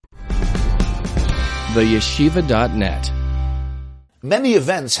theyeshiva.net. Many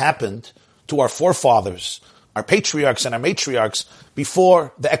events happened to our forefathers, our patriarchs and our matriarchs,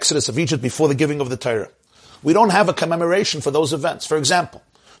 before the exodus of Egypt, before the giving of the Torah. We don't have a commemoration for those events. For example,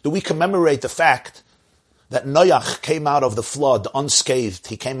 do we commemorate the fact that Noach came out of the flood unscathed?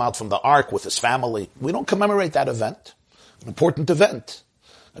 He came out from the ark with his family. We don't commemorate that event. An important event,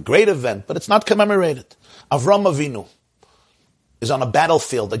 a great event, but it's not commemorated. Avram Avinu is on a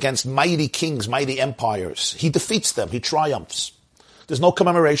battlefield against mighty kings, mighty empires. He defeats them. He triumphs. There's no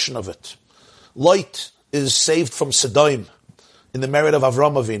commemoration of it. Lot is saved from Sodom in the merit of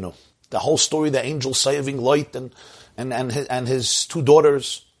Avram Avinu. The whole story, the angel saving Lot and his two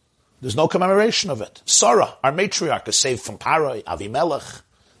daughters, there's no commemoration of it. Sarah, our matriarch, is saved from Parai, Avimelech.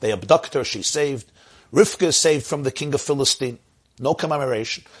 They abduct her, she's saved. Rivka is saved from the king of Philistine. No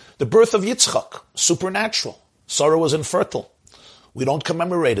commemoration. The birth of Yitzchak, supernatural. Sarah was infertile. We don't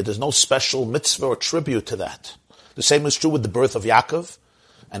commemorate it. There's no special mitzvah or tribute to that. The same is true with the birth of Yaakov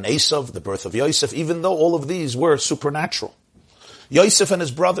and Esav, the birth of Yosef, even though all of these were supernatural. Yosef and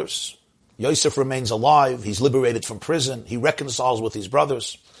his brothers. Yosef remains alive. He's liberated from prison. He reconciles with his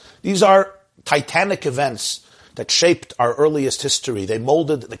brothers. These are titanic events that shaped our earliest history. They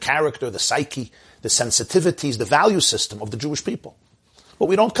molded the character, the psyche, the sensitivities, the value system of the Jewish people. But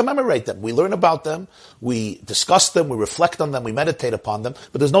we don't commemorate them. We learn about them, we discuss them, we reflect on them, we meditate upon them,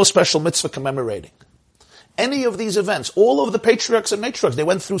 but there's no special mitzvah commemorating. Any of these events, all of the patriarchs and matriarchs, they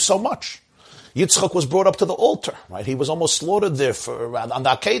went through so much. Yitzchak was brought up to the altar, right? He was almost slaughtered there on the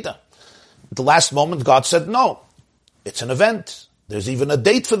Akedah. At the last moment, God said, no, it's an event. There's even a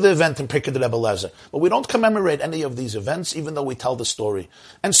date for the event in Pirkei Rebbe Lezer. But we don't commemorate any of these events, even though we tell the story.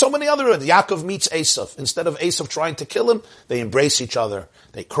 And so many other events. Yaakov meets Esav. Instead of Esav trying to kill him, they embrace each other.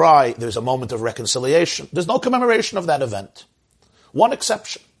 They cry. There's a moment of reconciliation. There's no commemoration of that event. One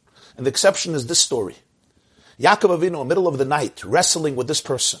exception. And the exception is this story. Yaakov Avinu, in the middle of the night, wrestling with this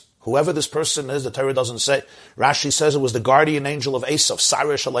person. Whoever this person is, the Torah doesn't say. Rashi says it was the guardian angel of Esav,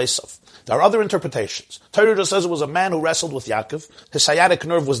 Sarah Shel Esav. There are other interpretations. Torah just says it was a man who wrestled with Yaakov. His sciatic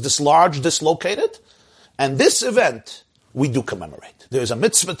nerve was dislodged, dislocated. And this event, we do commemorate. There is a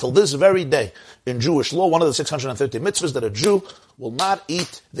mitzvah till this very day in Jewish law, one of the 630 mitzvahs, that a Jew will not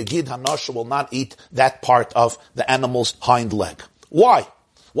eat the Gid Hanasha, will not eat that part of the animal's hind leg. Why?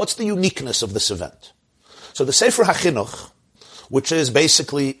 What's the uniqueness of this event? So the Sefer HaChinuch, which is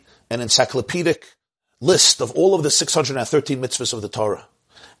basically an encyclopedic list of all of the 613 mitzvahs of the Torah,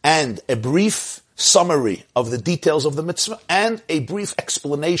 and a brief summary of the details of the mitzvah, and a brief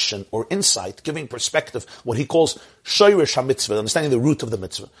explanation or insight, giving perspective, what he calls Shoyrish HaMitzvah, understanding the root of the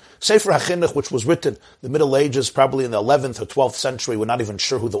mitzvah. Sefer HaChinuch, which was written in the Middle Ages, probably in the 11th or 12th century, we're not even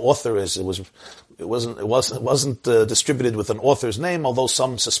sure who the author is. It wasn't distributed with an author's name, although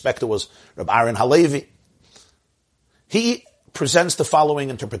some suspect it was Rabbi Aaron Halevi. He presents the following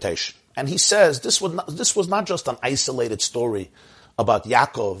interpretation. And he says this was not just an isolated story about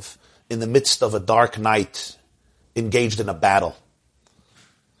Yaakov in the midst of a dark night engaged in a battle.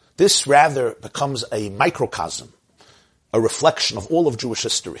 This rather becomes a microcosm, a reflection of all of Jewish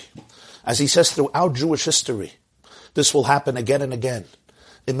history. As he says, throughout Jewish history, this will happen again and again.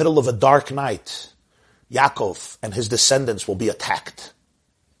 In the middle of a dark night, Yaakov and his descendants will be attacked.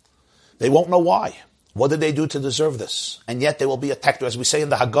 They won't know why. What did they do to deserve this? And yet they will be attacked, as we say in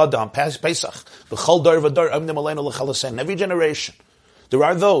the Haggadah on Pesach. In every generation, there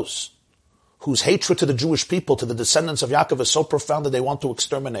are those whose hatred to the Jewish people, to the descendants of Yaakov, is so profound that they want to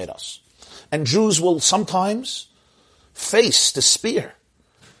exterminate us. And Jews will sometimes face the spear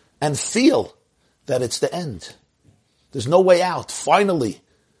and feel that it's the end. There's no way out. Finally,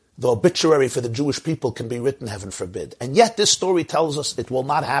 the obituary for the Jewish people can be written, heaven forbid. And yet this story tells us it will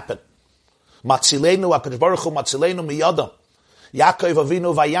not happen. Matzilenu, HaKadosh Baruch Hu, Matzilenu miyadam. Yaakov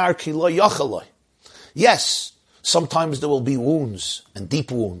Avinu vayar ki lo yachaloi. Yes, sometimes there will be wounds, and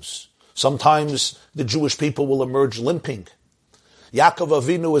deep wounds. Sometimes the Jewish people will emerge limping. Yaakov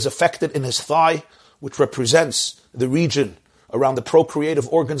Avinu is affected in his thigh, which represents the region around the procreative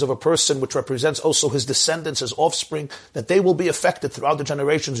organs of a person, which represents also his descendants, his offspring, that they will be affected throughout the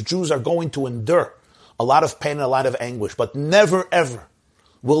generations. Jews are going to endure a lot of pain and a lot of anguish, but never ever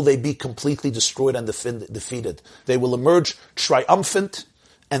will they be completely destroyed and defeated. They will emerge triumphant,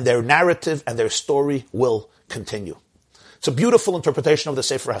 and their narrative and their story will continue. It's a beautiful interpretation of the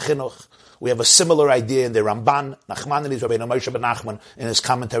Sefer HaChinuch. We have a similar idea in the Ramban, Nachmanides, Rabbeinu Moshe ben Nachman, in his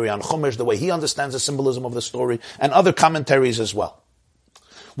commentary on Chumash, the way he understands the symbolism of the story, and other commentaries as well,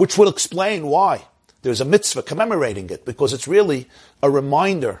 which will explain why there's a mitzvah commemorating it, because it's really a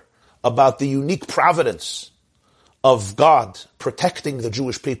reminder about the unique providence of God protecting the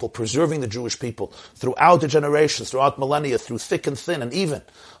Jewish people, preserving the Jewish people throughout the generations, throughout millennia, through thick and thin, and even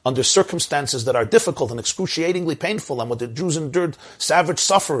under circumstances that are difficult and excruciatingly painful, and when the Jews endured savage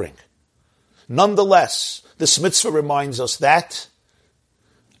suffering. Nonetheless, this mitzvah reminds us that,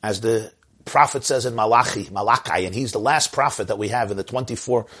 as the prophet says in Malachi, and he's the last prophet that we have in the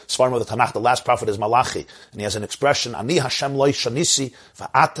 24 Sfarim of the Tanakh, the last prophet is Malachi, and he has an expression, Ani Hashem loy shanisi,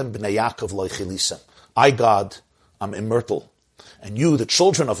 va'atem b'nei Yaakov loy chilisem. I, God, am immortal, and you, the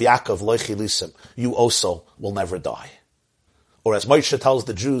children of Yaakov, loy chilisem, you also will never die. Or as Moshe tells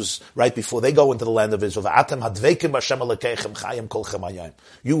the Jews right before they go into the land of Israel,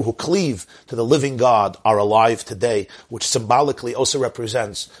 you who cleave to the living God are alive today, which symbolically also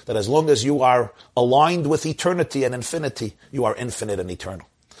represents that as long as you are aligned with eternity and infinity, you are infinite and eternal.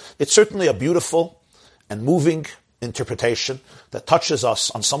 It's certainly a beautiful and moving interpretation that touches us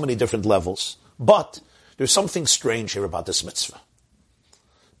on so many different levels, but there's something strange here about this mitzvah.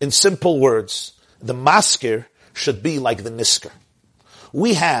 In simple words, the maskir should be like the nisker.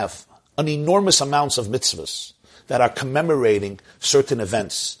 We have an enormous amounts of mitzvahs that are commemorating certain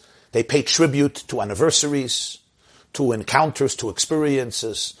events. They pay tribute to anniversaries, to encounters, to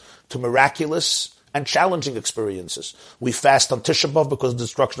experiences, to miraculous and challenging experiences. We fast on Tisha B'Av because of the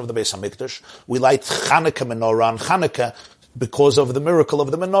destruction of the Beis HaMikdash. We light Chanukah menorah on Chanukah because of the miracle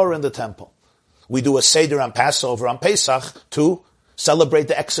of the menorah in the temple. We do a Seder on Passover, on Pesach, to celebrate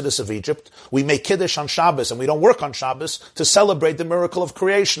the exodus of Egypt. We make Kiddush on Shabbos, and we don't work on Shabbos to celebrate the miracle of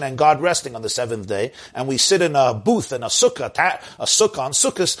creation and God resting on the seventh day. And we sit in a booth in a sukkah on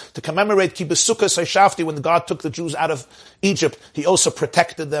Sukkot to commemorate Kibbutz Sukkot Seishafti, when God took the Jews out of Egypt. He also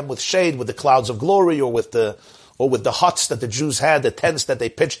protected them with shade, with the clouds of glory, or with the huts that the Jews had, the tents that they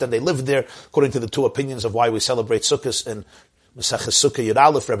pitched and they lived there, according to the two opinions of why we celebrate Sukkot in Maseches Sukkah Yud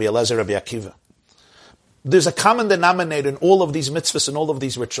Aleph, Rabbi Eliezer, Rabbi Akiva. There's a common denominator in all of these mitzvahs and all of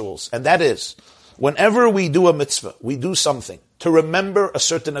these rituals, and that is, whenever we do a mitzvah, we do something to remember a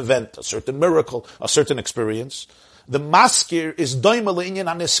certain event, a certain miracle, a certain experience. The maskir is doima le'inyan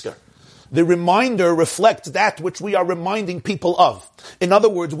hanisker. The reminder reflects that which we are reminding people of. In other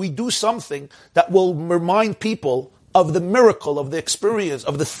words, we do something that will remind people of the miracle, of the experience,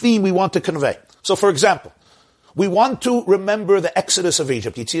 of the theme we want to convey. So, for example, we want to remember the exodus of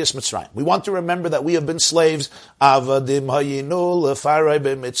Egypt, Yetzias Mitzrayim. We want to remember that we have been slaves. Avadim hayinu lefarai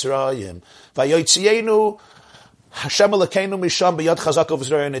b'Mitzrayim, vayotzienu Hashem Elokeinu misham b'yad chazak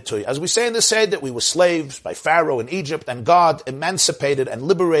v'zraya netui. As we say in the Seder, that we were slaves by Pharaoh in Egypt, and God emancipated and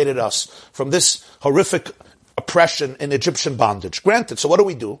liberated us from this horrific oppression in Egyptian bondage. Granted, so what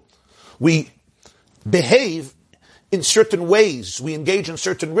do? We behave in certain ways. We engage in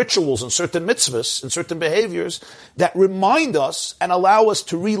certain rituals and certain mitzvahs and certain behaviors that remind us and allow us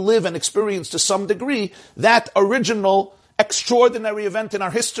to relive and experience to some degree that original extraordinary event in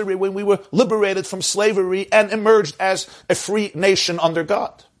our history when we were liberated from slavery and emerged as a free nation under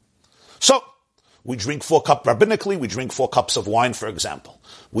God. So, we drink 4 cups, rabbinically, we drink 4 cups of wine, for example.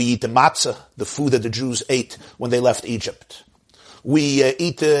 We eat the matzah, the food that the Jews ate when they left Egypt. We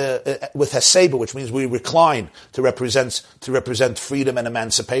eat with haseba, which means we recline to represent freedom and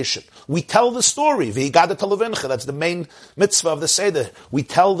emancipation. We tell the story, v'higada talavincha, that's the main mitzvah of the Seder. We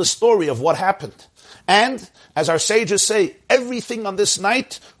tell the story of what happened. And, as our sages say, everything on this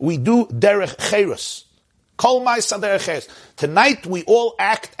night we do derech cheres. Kol ma'isa derech cheres. Tonight we all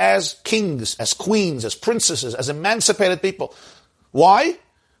act as kings, as queens, as princesses, as emancipated people. Why?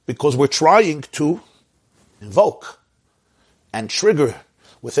 Because we're trying to invoke and trigger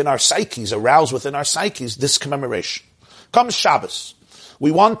within our psyches, arouse within our psyches, this commemoration. Comes Shabbos.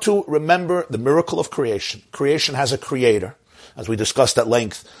 We want to remember the miracle of creation. Creation has a creator, as we discussed at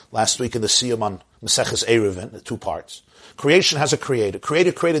length last week in the Siyum on Maseches Eruvin, the 2 parts. Creation has a creator.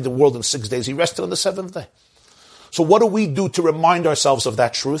 Creator created the world in 6 days. He rested on the 7th day. So what do we do to remind ourselves of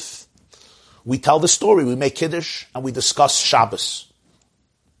that truth? We tell the story. We make Kiddush and we discuss Shabbos.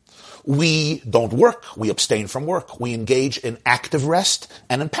 We don't work. We abstain from work. We engage in active rest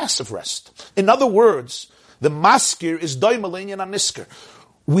and in passive rest. In other words, the maskir is doima le'inyan hanisker.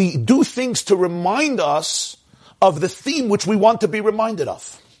 We do things to remind us of the theme which we want to be reminded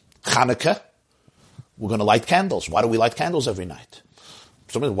of. Chanukah, we're going to light candles. Why do we light candles every night?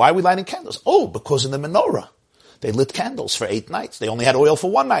 Why are we lighting candles? Oh, because in the menorah, they lit candles for 8 nights. They only had oil for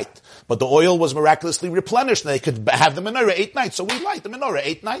 1 night. But the oil was miraculously replenished, and they could have the menorah 8 nights. So we light the menorah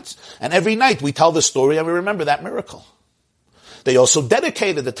 8 nights. And every night we tell the story and we remember that miracle. They also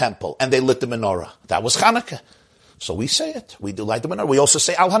dedicated the temple, and they lit the menorah. That was Chanukah. So we say it. We do light the menorah. We also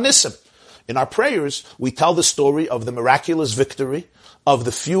say Al Hanissim. In our prayers, we tell the story of the miraculous victory of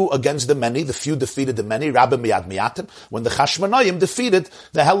the few against the many. The few defeated the many, Rabbi Miyad Miyatim, when the Chashmonaim defeated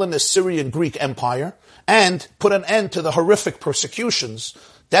the Hellenist Syrian Greek Empire and put an end to the horrific persecutions,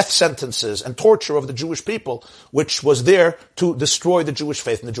 death sentences, and torture of the Jewish people, which was there to destroy the Jewish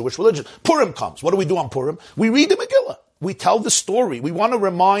faith and the Jewish religion. Purim comes. What do we do on Purim? We read the Megillah. We tell the story. We want to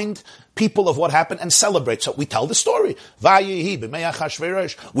remind people of what happened and celebrate. So we tell the story.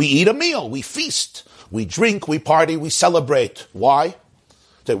 We eat a meal. We feast. We drink. We party. We celebrate. Why?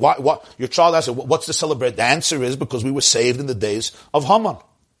 Why? Your child asks, what's to celebrate? The answer is because we were saved in the days of Haman.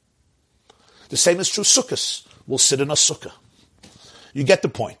 The same is true Sukkot. We'll sit in a sukkah. You get the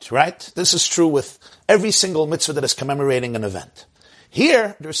point, right? This is true with every single mitzvah that is commemorating an event.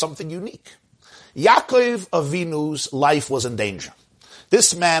 Here, there's something unique. Yaakov Avinu's life was in danger.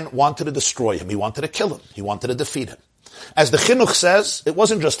 This man wanted to destroy him. He wanted to kill him. He wanted to defeat him. As the Chinuch says, it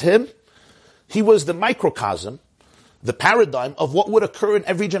wasn't just him. He was the microcosm, the paradigm of what would occur in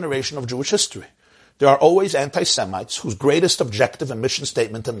every generation of Jewish history. There are always anti-Semites whose greatest objective and mission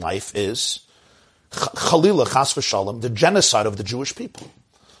statement in life is Chalila, Chas v'Shalom, the genocide of the Jewish people.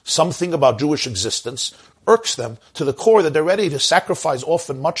 Something about Jewish existence irks them to the core that they're ready to sacrifice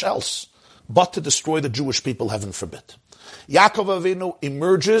often much else, but to destroy the Jewish people, heaven forbid. Yaakov Avinu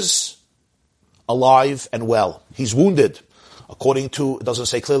emerges alive and well. He's wounded. According to, it doesn't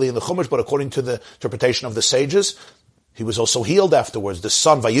say clearly in the Chumash, but according to the interpretation of the sages, he was also healed afterwards. The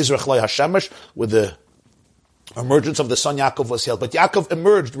son, Vayizrach Lo Hashemesh, with the emergence of the son, Yaakov was healed. But Yaakov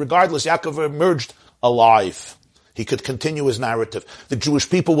emerged, regardless, Yaakov emerged alive. He could continue his narrative. The Jewish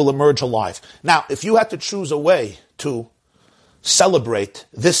people will emerge alive. Now, if you had to choose a way to celebrate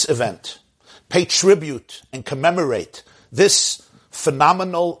this event, pay tribute and commemorate this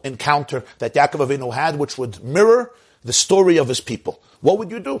phenomenal encounter that Yaakov Avinu had, which would mirror the story of his people, what would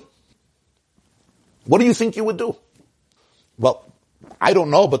you do? What do you think you would do? Well, I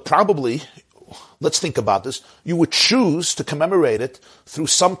don't know, but probably, let's think about this, you would choose to commemorate it through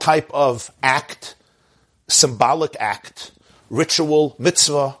some type of act, symbolic act, ritual,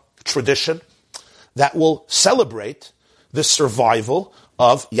 mitzvah, tradition, that will celebrate the survival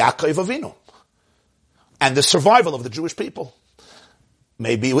of Yaakov Avinu and the survival of the Jewish people.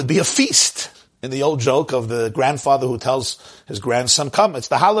 Maybe it would be a feast. In the old joke of the grandfather who tells his grandson, come, it's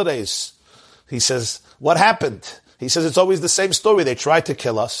the holidays. He says, what happened? He says, it's always the same story. They tried to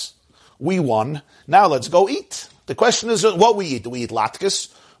kill us. We won. Now let's go eat. The question is what we eat. Do we eat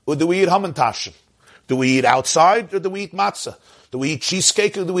latkes or do we eat hamantashen? Do we eat outside or do we eat matzah? Do we eat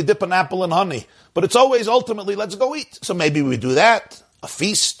cheesecake or do we dip an apple in honey? But it's always ultimately, let's go eat. So maybe we do that, a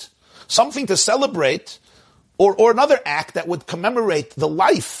feast, something to celebrate, or another act that would commemorate the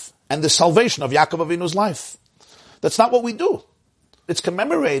life and the salvation of Yaakov Avinu's life. That's not what we do. It's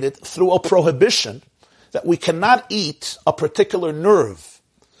commemorated through a prohibition that we cannot eat a particular nerve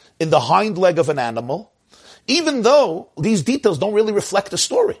in the hind leg of an animal, even though these details don't really reflect the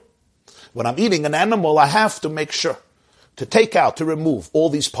story. When I'm eating an animal, I have to make sure to take out, to remove all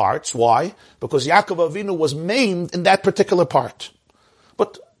these parts. Why? Because Yaakov Avinu was maimed in that particular part.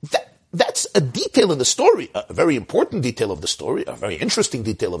 But that's a detail in the story, a very important detail of the story, a very interesting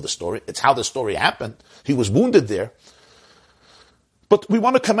detail of the story. It's how the story happened. He was wounded there. But we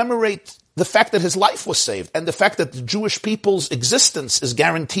want to commemorate the fact that his life was saved and the fact that the Jewish people's existence is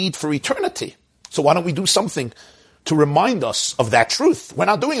guaranteed for eternity. So why don't we do something to remind us of that truth? We're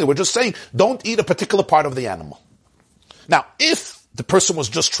not doing it. We're just saying, don't eat a particular part of the animal. Now, if the person was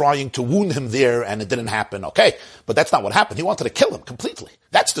just trying to wound him there and it didn't happen, okay. But that's not what happened. He wanted to kill him completely.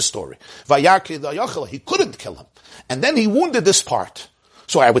 That's the story. He couldn't kill him. And then he wounded this part.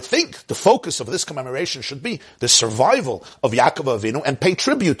 So I would think the focus of this commemoration should be the survival of Yaakov Avinu and pay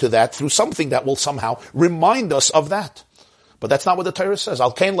tribute to that through something that will somehow remind us of that. But that's not what the Torah says.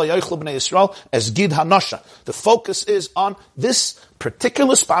 Al-Kain la yochlu b'nei Yisrael as gid hanasha. The focus is on this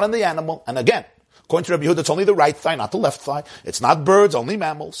particular spot in the animal. And again, according to Rabbi Yehuda, it's only the right thigh, not the left thigh. It's not birds, only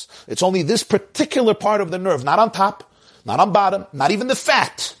mammals. It's only this particular part of the nerve, not on top, not on bottom, not even the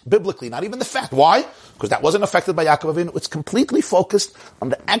fat, biblically, not even the fat. Why? Because that wasn't affected by Yaakov Avinu. It's completely focused on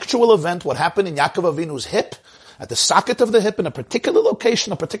the actual event, what happened in Yaakov Avinu's hip, at the socket of the hip in a particular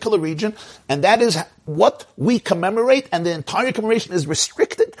location, a particular region, and that is what we commemorate, and the entire commemoration is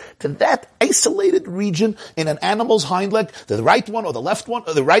restricted to that isolated region in an animal's hind leg, the right one or the left one,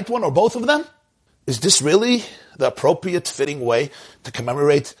 or the right one or both of them. Is this really the appropriate, fitting way to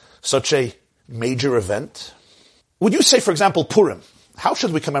commemorate such a major event? Would you say, for example, Purim? How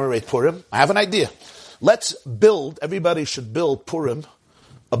should we commemorate Purim? I have an idea. Everybody should build Purim,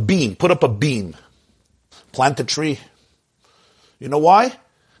 a beam, put up a beam, plant a tree. You know why?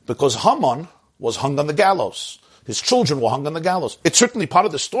 Because Haman was hung on the gallows. His children were hung on the gallows. It's certainly part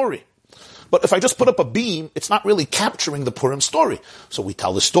of the story. But if I just put up a beam, it's not really capturing the Purim story. So we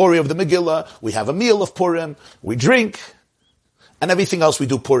tell the story of the Megillah, we have a meal of Purim, we drink, and everything else we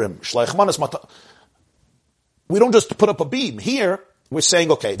do Purim. We don't just put up a beam. Here, we're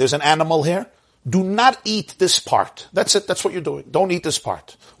saying, okay, there's an animal here. Do not eat this part. That's it. That's what you're doing. Don't eat this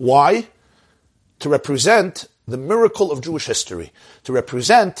part. Why? To represent the miracle of Jewish history. To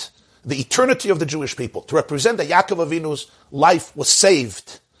represent the eternity of the Jewish people. To represent that Yaakov Avinu's life was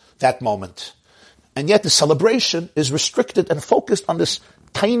saved that moment. And yet the celebration is restricted and focused on this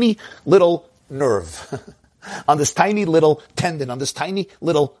tiny little nerve. On this tiny little tendon. On this tiny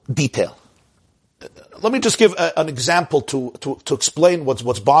little detail. Let me just give an example to explain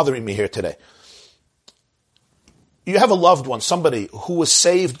what's bothering me here today. You have a loved one, somebody who was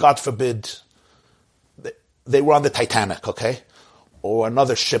saved, God forbid, they were on the Titanic, okay? Or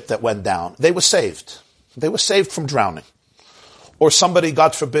another ship that went down. They were saved. They were saved from drowning. Or somebody,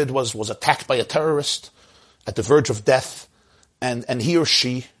 God forbid, was attacked by a terrorist at the verge of death, and he or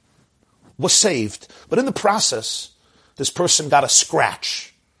she was saved. But in the process, this person got a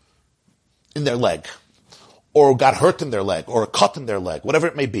scratch in their leg, or got hurt in their leg, or a cut in their leg, whatever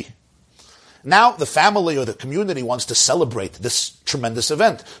it may be. Now the family or the community wants to celebrate this tremendous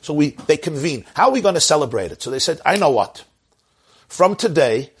event. So they convene. How are we going to celebrate it? So they said, I know what. From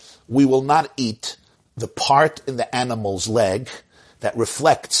today, we will not eat the part in the animal's leg that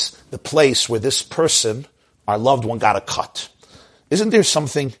reflects the place where this person, our loved one, got a cut. Isn't there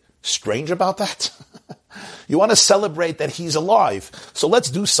something strange about that? You want to celebrate that he's alive. So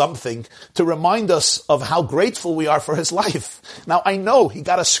let's do something to remind us of how grateful we are for his life. Now, I know he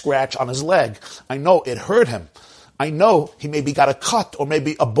got a scratch on his leg. I know it hurt him. I know he maybe got a cut, or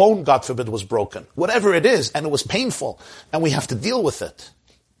maybe a bone, God forbid, was broken. Whatever it is, and it was painful, and we have to deal with it.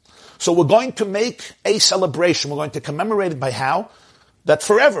 So we're going to make a celebration. We're going to commemorate it by how? That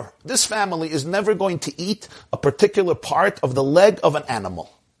forever, this family is never going to eat a particular part of the leg of an animal.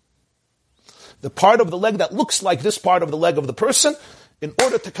 The part of the leg that looks like this part of the leg of the person, in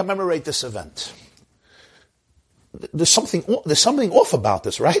order to commemorate this event. There's something off about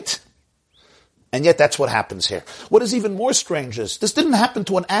this, right? And yet that's what happens here. What is even more strange is, this didn't happen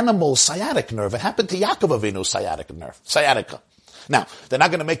to an animal's sciatic nerve. It happened to Yaakov Avinu's sciatica. Now, they're not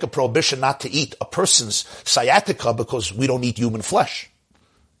going to make a prohibition not to eat a person's sciatica because we don't eat human flesh.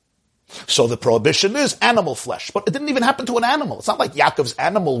 So the prohibition is animal flesh. But it didn't even happen to an animal. It's not like Yaakov's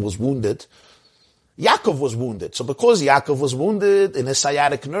animal was wounded. Yaakov was wounded. So because Yaakov was wounded in his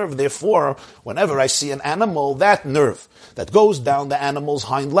sciatic nerve, therefore, whenever I see an animal, that nerve that goes down the animal's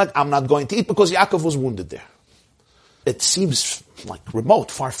hind leg, I'm not going to eat because Yaakov was wounded there. It seems like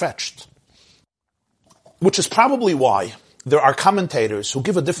remote, far-fetched. Which is probably why there are commentators who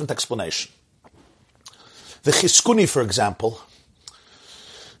give a different explanation. The Chizkuni, for example,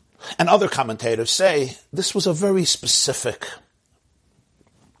 and other commentators say this was a very specific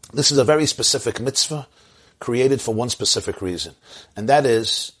mitzvah created for one specific reason. And that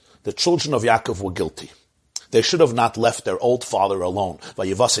is, the children of Yaakov were guilty. They should have not left their old father alone.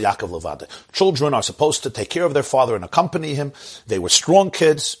 Vayivasa Yaakov levade. Children are supposed to take care of their father and accompany him. They were strong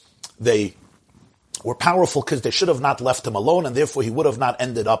kids. They were powerful kids. They should have not left him alone, and therefore he would have not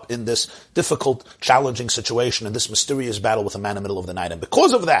ended up in this difficult, challenging situation, in this mysterious battle with a man in the middle of the night. And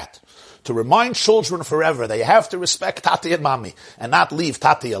because of that, to remind children forever they have to respect Tati and Mami and not leave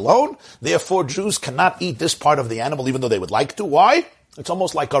Tati alone, therefore Jews cannot eat this part of the animal even though they would like to. Why? It's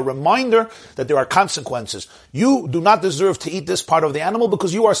almost like a reminder that there are consequences. You do not deserve to eat this part of the animal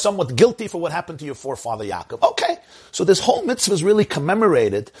because you are somewhat guilty for what happened to your forefather Yaakov. Okay, so this whole mitzvah is really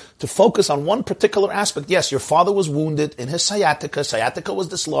commemorated to focus on one particular aspect. Yes, your father was wounded in his sciatica. Sciatica was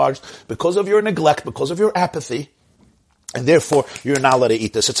dislodged because of your neglect, because of your apathy, and therefore you're not allowed to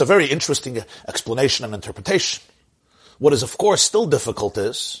eat this. It's a very interesting explanation and interpretation. What is, of course, still difficult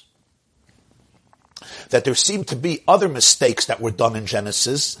is that there seem to be other mistakes that were done in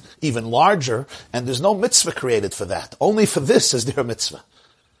Genesis, even larger, and there's no mitzvah created for that. Only for this is there a mitzvah.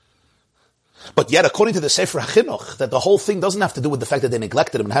 But yet, according to the Sefer HaChinuch, that the whole thing doesn't have to do with the fact that they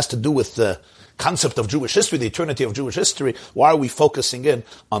neglected him, it has to do with the concept of Jewish history, the eternity of Jewish history. Why are we focusing in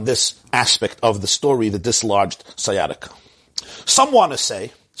on this aspect of the story, the dislodged sciatica? Some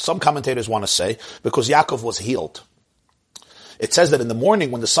commentators want to say, because Yaakov was healed. It says that in the morning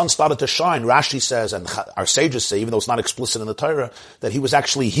when the sun started to shine, Rashi says, and our sages say, even though it's not explicit in the Torah, that he was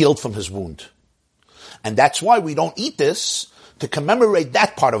actually healed from his wound. And that's why we don't eat this, to commemorate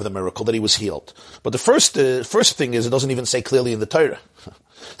that part of the miracle, that he was healed. But the first thing is, it doesn't even say clearly in the Torah.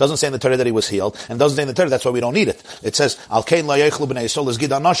 It doesn't say in the Torah that he was healed, and it doesn't say in the Torah that's why we don't eat it. It says, Al Kain la yechlu b'nei Yisrael is gid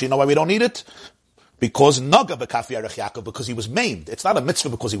anash. You know why we don't eat it? Because Naga B'Kaf Yerech Yaakov, because he was maimed. It's not a mitzvah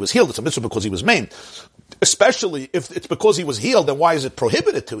because he was healed, it's a mitzvah because he was maimed. Especially if it's because he was healed, then why is it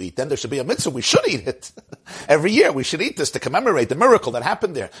prohibited to eat? Then there should be a mitzvah, we should eat it. Every year we should eat this to commemorate the miracle that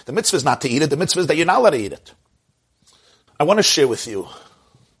happened there. The mitzvah is not to eat it, the mitzvah is that you're not allowed to eat it. I want to share with you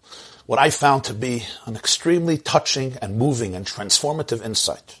what I found to be an extremely touching and moving and transformative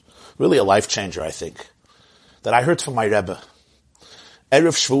insight. Really a life changer, I think, that I heard from my Rebbe.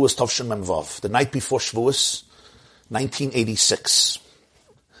 Erev Shavuos Tovshin Memvav, the night before Shavuos, 1986.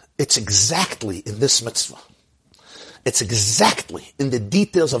 It's exactly in this mitzvah. It's exactly in the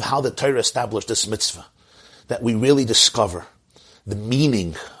details of how the Torah established this mitzvah that we really discover the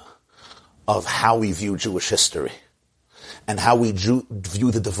meaning of how we view Jewish history and how we view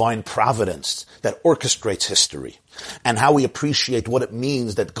the divine providence that orchestrates history and how we appreciate what it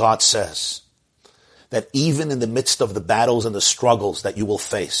means that God says that even in the midst of the battles and the struggles that you will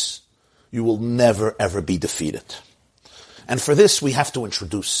face, you will never ever be defeated. And for this, we have to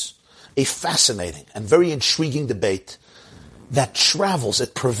introduce a fascinating and very intriguing debate that travels,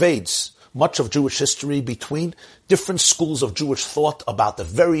 it pervades much of Jewish history between different schools of Jewish thought about the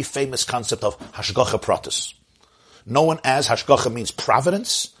very famous concept of Hashgacha Pratis. Known as Hashgacha means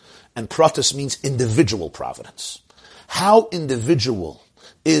providence, and Pratis means individual providence. How individual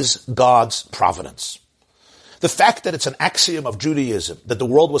is God's providence? The fact that it's an axiom of Judaism that the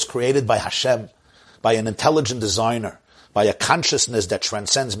world was created by Hashem, by an intelligent designer, by a consciousness that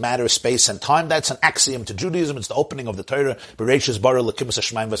transcends matter, space, and time, that's an axiom to Judaism. It's the opening of the Torah. Bereshis bara l'kimus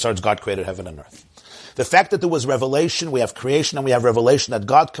hashmayim v'sards, God created heaven and earth. The fact that there was revelation, we have creation and we have revelation, that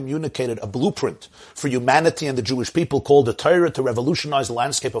God communicated a blueprint for humanity and the Jewish people called the Torah to revolutionize the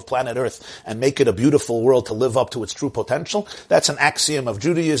landscape of planet Earth and make it a beautiful world to live up to its true potential. That's an axiom of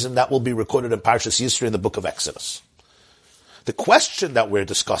Judaism that will be recorded in Parshas Yisro in the book of Exodus. The question that we're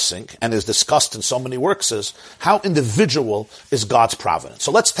discussing, and is discussed in so many works, is how individual is God's providence?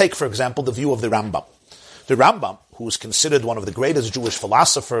 So let's take, for example, the view of the Rambam. The Rambam, who is considered one of the greatest Jewish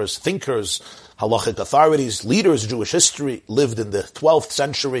philosophers, thinkers, halachic authorities, leaders of Jewish history, lived in the 12th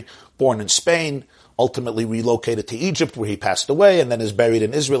century, born in Spain, ultimately relocated to Egypt where he passed away, and then is buried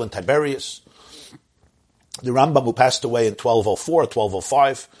in Israel in Tiberias. The Rambam, who passed away in 1204,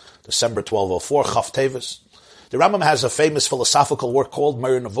 1205, December 1204, Chaf Teves. The Rambam has a famous philosophical work called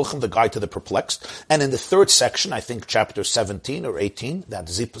Moreh Nevuchim, the Guide to the Perplexed. And in the third section, I think chapter 17 or 18, that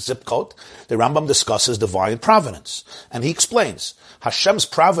zip code, the Rambam discusses divine providence. And he explains, Hashem's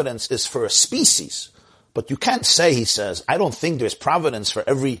providence is for a species. But you can't say, he says, I don't think there's providence for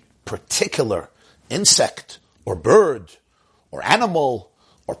every particular insect or bird or animal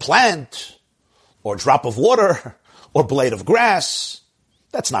or plant or drop of water or blade of grass.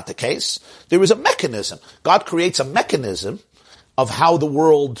 That's not the case. There is a mechanism. God creates a mechanism of how the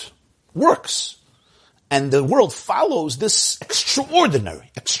world works. And the world follows this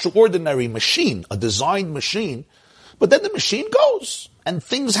extraordinary machine, a designed machine. But then the machine goes and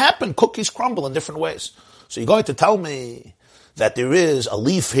things happen. Cookies crumble in different ways. So you're going to tell me that there is a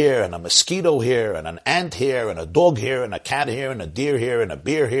leaf here and a mosquito here and an ant here and a dog here and a cat here and a deer here and a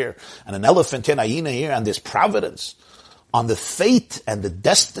bear here and an elephant here and a hyena here, and there's providence on the fate and the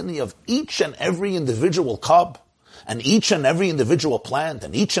destiny of each and every individual cub, and each and every individual plant,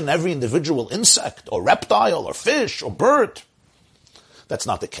 and each and every individual insect, or reptile, or fish, or bird. That's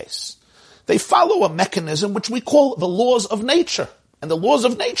not the case. They follow a mechanism which we call the laws of nature. And the laws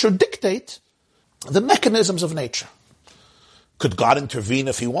of nature dictate the mechanisms of nature. Could God intervene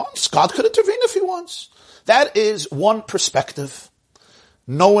if he wants? God could intervene if he wants. That is one perspective,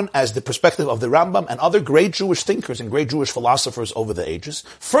 known as the perspective of the Rambam and other great Jewish thinkers and great Jewish philosophers over the ages.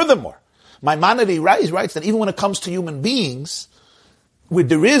 Furthermore, Maimonides writes that even when it comes to human beings, where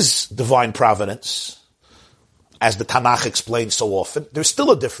there is divine providence, as the Tanakh explains so often, there's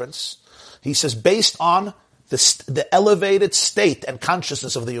still a difference. He says, based on the elevated state and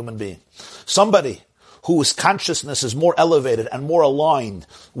consciousness of the human being. Somebody whose consciousness is more elevated and more aligned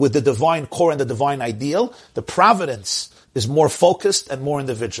with the divine core and the divine ideal, the providence is more focused and more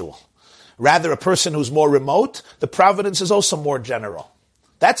individual. Rather, a person who's more remote, the providence is also more general.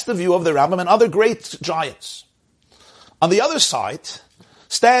 That's the view of the Rambam and other great giants. On the other side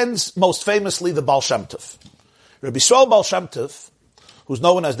stands most famously the Baal Shem Tov. Rabbi Yisrael Baal Shem Tov, who's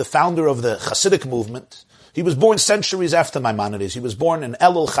known as the founder of the Hasidic movement, he was born centuries after Maimonides. He was born in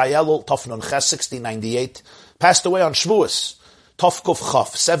Elul Chai Elul, Tov Nun Ches, 1698, passed away on Shavuos, Tov Kuf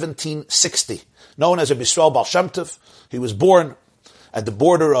Chaf, 1760, known as Rabbi Yisrael Baal Shem Tov. He was born at the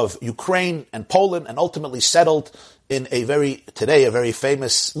border of Ukraine and Poland and ultimately settled in today a very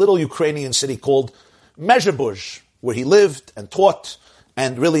famous little Ukrainian city called Mezhebuzh, where he lived and taught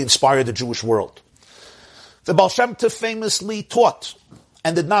and really inspired the Jewish world. The Baal Shem Tov famously taught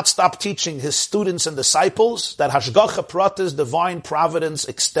and did not stop teaching his students and disciples that Hashgacha Pratis, divine providence,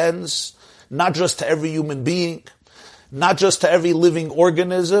 extends not just to every human being, not just to every living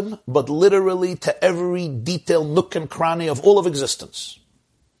organism, but literally to every detailed nook and cranny of all of existence.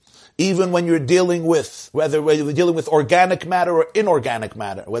 Even when you're dealing with, whether you're dealing with organic matter or inorganic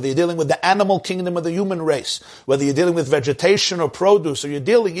matter, whether you're dealing with the animal kingdom or the human race, whether you're dealing with vegetation or produce, or you're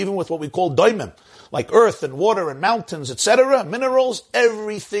dealing even with what we call doimim, like earth and water and mountains, etc., minerals,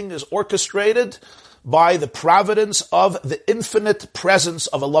 everything is orchestrated by the providence of the infinite presence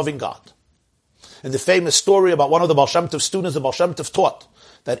of a loving God. In the famous story about one of the Baal Shem Tov students, the Baal Shem Tov taught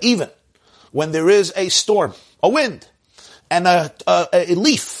that even when there is a storm, a wind, and a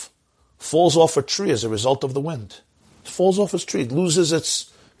leaf falls off a tree as a result of the wind. It falls off its tree. It loses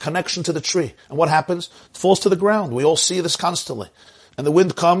its connection to the tree. And what happens? It falls to the ground. We all see this constantly. And the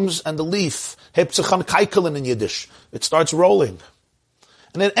wind comes and the leaf, hepzichan kaikelin in Yiddish, it starts rolling.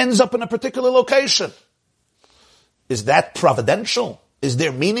 And it ends up in a particular location. Is that providential? Is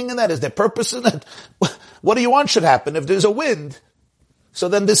there meaning in that? Is there purpose in that? What do you want should happen? If there's a wind, so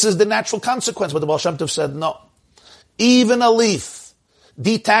then this is the natural consequence. But the Baal Shem Tov said, no. Even a leaf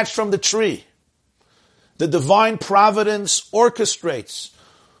detached from the tree, the divine providence orchestrates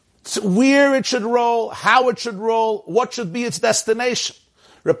where it should roll, how it should roll, what should be its destination.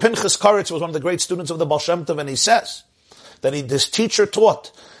 Reb Pinchas Koritz was one of the great students of the Baal Shem Tov, and he says that this teacher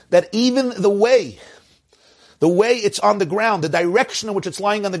taught that even the way it's on the ground, the direction in which it's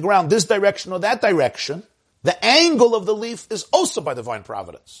lying on the ground, this direction or that direction, the angle of the leaf is also by divine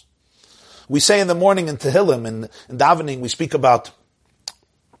providence. We say in the morning in Tehillim, in davening, we speak about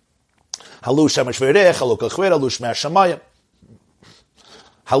Halu Shemesh V'Yirech, Halu Kachver, Halu Shmei HaShamayim,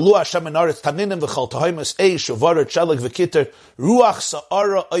 Halu Hashem Enaretz Taninim V'Chal Tahoimus Eish Uvaret Sheleg V'Kiter Ruach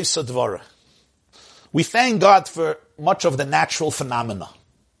Sa'ara Oisa Dvara. We thank God for much of the natural phenomena.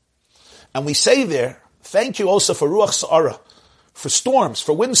 And we say there, thank you also for Ruach Sa'ara, for storms,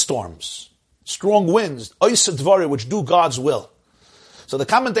 for windstorms, strong winds, Oisa Dvara, which do God's will. So the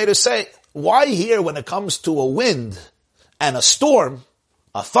commentators say, why here when it comes to a wind and a storm,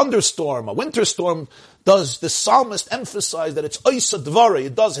 a thunderstorm, a winter storm, does the psalmist emphasize that it's Oisa Dvara,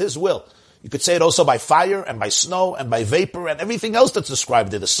 it does his will? You could say it also by fire and by snow and by vapor and everything else that's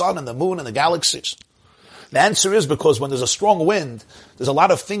described there, the sun and the moon and the galaxies. The answer is because when there's a strong wind, there's a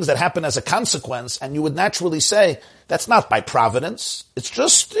lot of things that happen as a consequence, and you would naturally say, that's not by providence. It's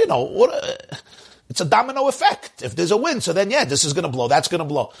just, it's a domino effect. If there's a wind, so then this is going to blow, that's going to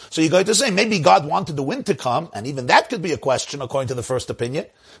blow. So you're going to say, maybe God wanted the wind to come, and even that could be a question according to the first opinion.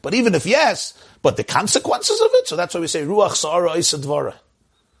 But even if yes, but the consequences of it, so that's why we say, Ruach Sa'ara Oisa Dvara.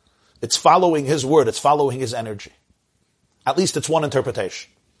 It's following his word, it's following his energy. At least it's one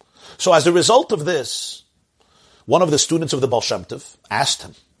interpretation. So as a result of this, one of the students of the Baal Shem Tov asked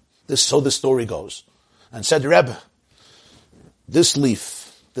him, so the story goes, and said, Rebbe, this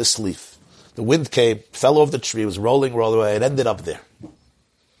leaf, the wind came, fell off the tree, was rolling away, it ended up there.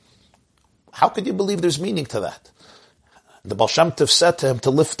 How could you believe there's meaning to that? The Baal Shem Tov said to him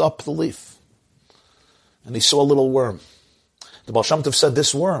to lift up the leaf. And he saw a little worm. The Baal Shem Tov said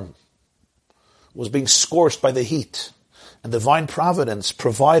this worm was being scorched by the heat. And divine providence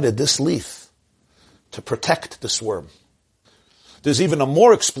provided this leaf to protect this worm. There's even a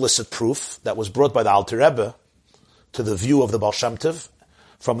more explicit proof that was brought by the Alter Rebbe to the view of the Baal Shem Tov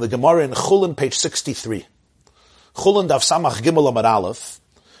from the Gemara in Chulin, page 63. Chulin Daf Samach Gimel Amar Aleph.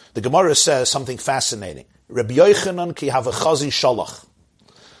 The Gemara says something fascinating. Rabbi Yochanan ki have a chazi shalach.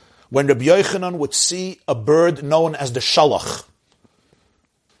 When Rabbi Yochanan would see a bird known as the shalach.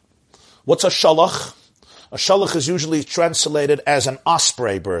 What's a shalach? A shalach is usually translated as an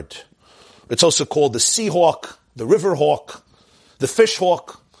osprey bird. It's also called the sea hawk, the river hawk, the fish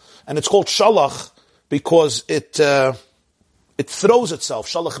hawk, and it's called shalach because it throws itself.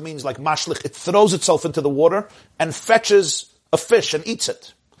 Shalach means like mashlich. It throws itself into the water and fetches a fish and eats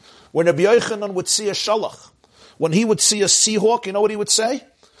it. When Rabbi Yochanan would see a shalach, when he would see a sea hawk, you know what he would say?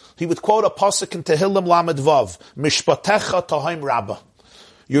 He would quote a pasuk in Tehillim Lamed Vav, Mishpatecha Tahaim Rabba.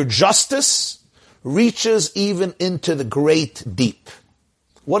 Your justice reaches even into the great deep.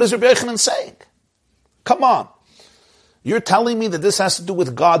 What is Rabbi Yochanan saying? Come on. You're telling me that this has to do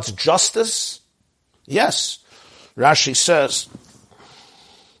with God's justice? Yes. Rashi says,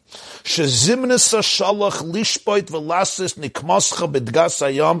 Shezimnesa shalach lishpoit velasis nikmascha bidgas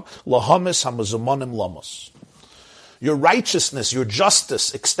hayam lahamis hamazumanim lamos. Your righteousness, your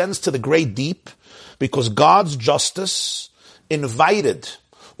justice extends to the great deep because God's justice invited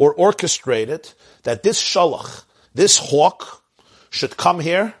or orchestrated that this shalach, this hawk, should come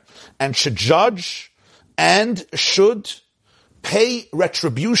here and should judge and should pay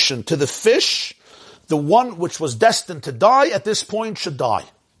retribution to the fish. The one which was destined to die at this point should die.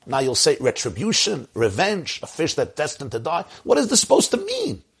 Now you'll say retribution, revenge, a fish that's destined to die. What is this supposed to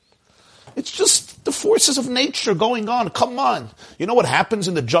mean? It's just the forces of nature going on. Come on. You know what happens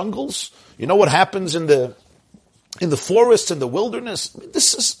in the jungles? You know what happens in the forests, in the wilderness?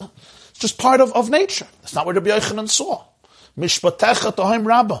 This is just part of nature. That's not what Rabbi Yochanan saw. Mishpatecha tohaim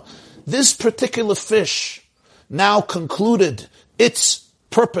rabba. This particular fish now concluded its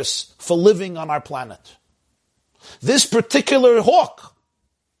purpose for living on our planet. This particular hawk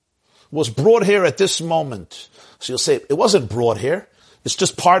was brought here at this moment. So you'll say, it wasn't brought here. It's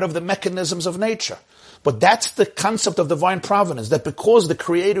just part of the mechanisms of nature. But that's the concept of divine providence, that because the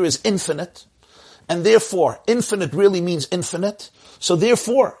Creator is infinite, and therefore infinite really means infinite, so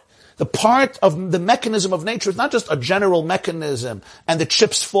therefore the part of the mechanism of nature is not just a general mechanism and the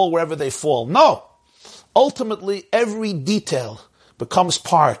chips fall wherever they fall. No. Ultimately, every detail becomes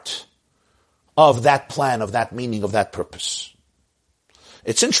part of that plan, of that meaning, of that purpose.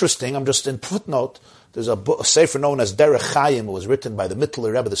 It's interesting, I'm just in footnote, there's a sefer known as Derech Chaim, who was written by the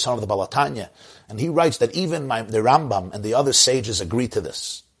Mittler Rebbe, the son of the Baal HaTanya, and he writes that even the Rambam and the other sages agree to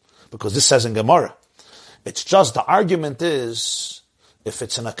this, because this says in Gemara. It's just, the argument is, if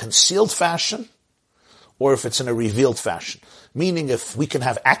it's in a concealed fashion, or if it's in a revealed fashion. Meaning if we can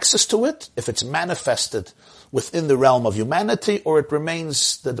have access to it, if it's manifested within the realm of humanity, or it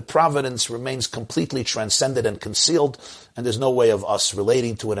remains, that the providence remains completely transcended and concealed, and there's no way of us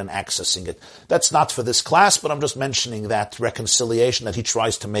relating to it and accessing it. That's not for this class, but I'm just mentioning that reconciliation that he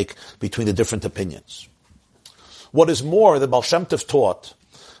tries to make between the different opinions. What is more, the Baal Shem Tov taught,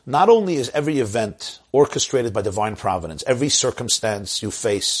 not only is every event orchestrated by divine providence, every circumstance you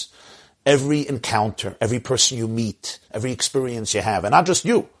face, every encounter, every person you meet, every experience you have, and not just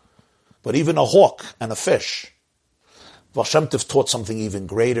you, but even a hawk and a fish. Baal Shem Tov taught something even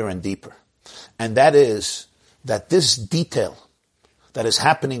greater and deeper. And that is that this detail that is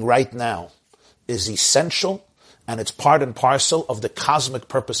happening right now is essential, and it's part and parcel of the cosmic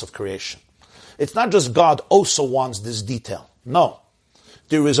purpose of creation. It's not just God also wants this detail. No.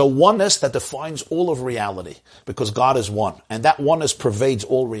 There is a oneness that defines all of reality, because God is one, and that oneness pervades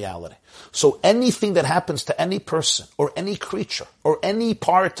all reality. So anything that happens to any person, or any creature, or any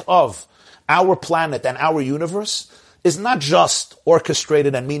part of our planet and our universe is not just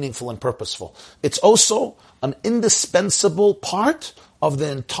orchestrated and meaningful and purposeful. It's also an indispensable part of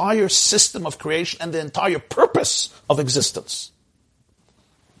the entire system of creation and the entire purpose of existence.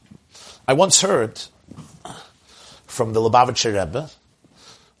 I once heard from the Lubavitcher Rebbe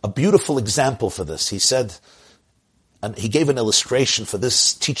a beautiful example for this. He said, and he gave an illustration for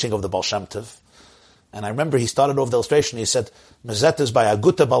this teaching of the Baal Shem Tov. And I remember he started off the illustration, he said, Mezet is by a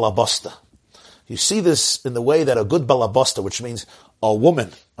gute balabosta. You see this in the way that a good balabosta, which means a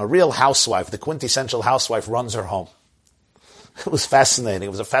woman, a real housewife, the quintessential housewife, runs her home. It was fascinating.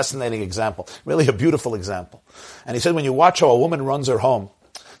 It was a fascinating example. Really a beautiful example. And he said, when you watch how a woman runs her home,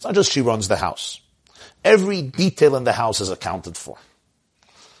 it's not just she runs the house. Every detail in the house is accounted for.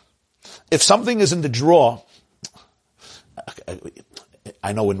 If something is in the drawer,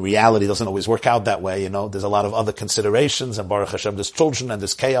 I know in reality it doesn't always work out that way, there's a lot of other considerations, and Baruch Hashem, there's children, and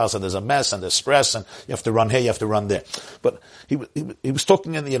there's chaos, and there's a mess, and there's stress, and you have to run here, you have to run there. But he was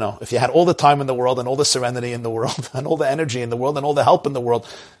talking if you had all the time in the world, and all the serenity in the world, and all the energy in the world, and all the help in the world,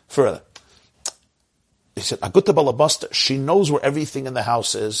 further. He said, Agutta Balabasta, she knows where everything in the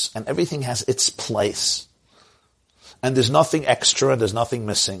house is, and everything has its place. And there's nothing extra, and there's nothing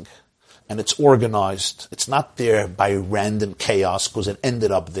missing. And it's organized. It's not there by random chaos because it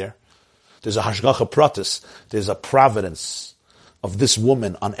ended up there. There's a hashgacha pratis. There's a providence of this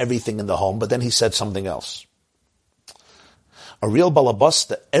woman on everything in the home. But then he said something else. A real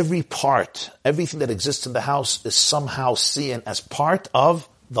balabasta, every part, everything that exists in the house is somehow seen as part of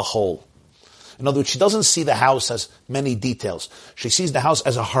the whole. In other words, she doesn't see the house as many details. She sees the house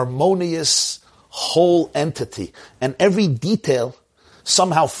as a harmonious whole entity. And every detail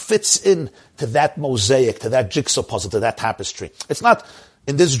somehow fits in to that mosaic, to that jigsaw puzzle, to that tapestry. It's not,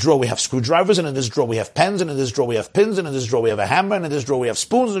 in this drawer we have screwdrivers, and in this drawer we have pens, and in this drawer we have pins, and in this drawer we have a hammer, and in this drawer we have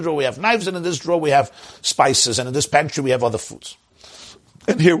spoons, and in this drawer we have knives, and in this drawer we have spices, and in this pantry we have other foods.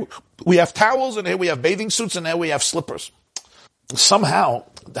 And here we have towels, and here we have bathing suits, and here we have slippers. Somehow,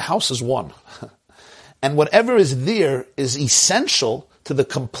 the house is one. And whatever is there is essential to the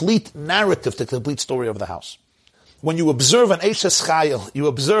complete narrative, to the complete story of the house. When you observe an Eishes Chayil, you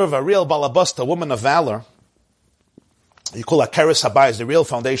observe a real balabasta, a woman of valor, you call her Keres Habayis, the real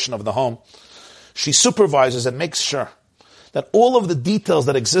foundation of the home, she supervises and makes sure that all of the details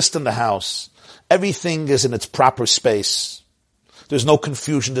that exist in the house, everything is in its proper space. There's no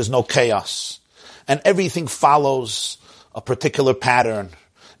confusion, there's no chaos. And everything follows a particular pattern.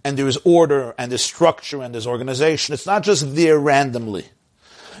 And there is order, and there's structure, and there's organization. It's not just there randomly.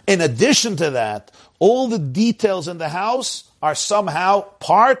 In addition to that, all the details in the house are somehow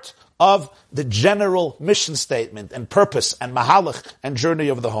part of the general mission statement and purpose and mahalach and journey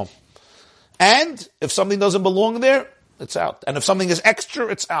of the home. And if something doesn't belong there, it's out. And if something is extra,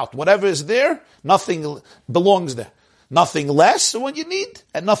 it's out. Whatever is there, nothing belongs there. Nothing less than what you need,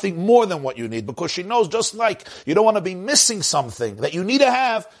 and nothing more than what you need. Because she knows, just like you don't want to be missing something that you need to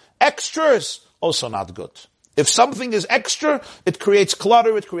have, extras, also not good. If something is extra, it creates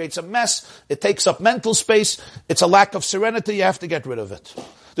clutter, it creates a mess, it takes up mental space, it's a lack of serenity, you have to get rid of it.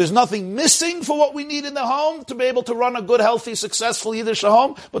 There's nothing missing for what we need in the home to be able to run a good, healthy, successful Yiddish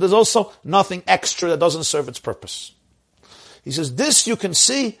home, but there's also nothing extra that doesn't serve its purpose. He says, this you can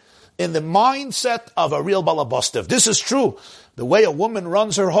see in the mindset of a real balabasta. If this is true, the way a woman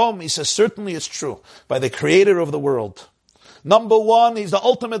runs her home, he says, certainly it's true, by the creator of the world. Number one, he's the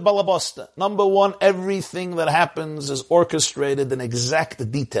ultimate balabasta. Number one, everything that happens is orchestrated in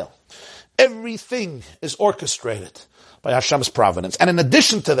exact detail. Everything is orchestrated by Hashem's providence. And in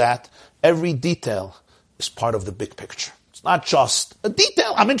addition to that, every detail is part of the big picture. It's not just a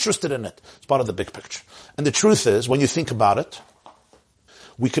detail, I'm interested in it. It's part of the big picture. And the truth is, when you think about it,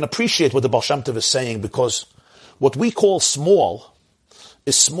 we can appreciate what the Baal Shem Tov is saying, because what we call small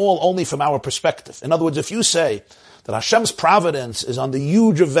is small only from our perspective. In other words, if you say that Hashem's providence is on the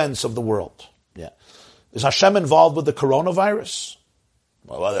huge events of the world, is Hashem involved with the coronavirus?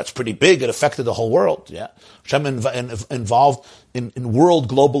 Well, that's pretty big. It affected the whole world. Hashem involved in world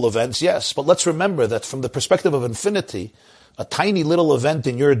global events, yes. But let's remember that from the perspective of infinity, a tiny little event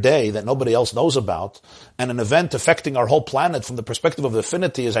in your day that nobody else knows about, and an event affecting our whole planet from the perspective of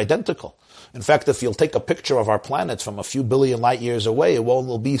infinity is identical. In fact, if you'll take a picture of our planet from a few billion light years away, it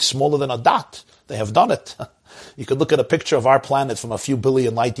will be smaller than a dot. They have done it. You could look at a picture of our planet from a few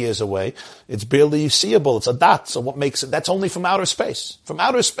billion light years away. It's barely seeable. It's a dot. So what makes it? That's only from outer space. From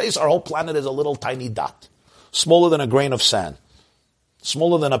outer space, our whole planet is a little tiny dot. Smaller than a grain of sand.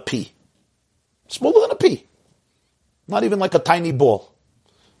 Smaller than a pea. Smaller than a pea. Not even like a tiny ball.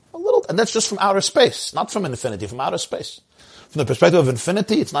 A little, and that's just from outer space, not from infinity, from outer space. From the perspective of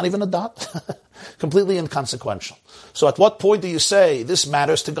infinity, it's not even a dot. Completely inconsequential. So at what point do you say, this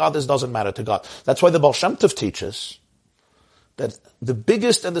matters to God, this doesn't matter to God? That's why the Baal Shem Tov teaches that the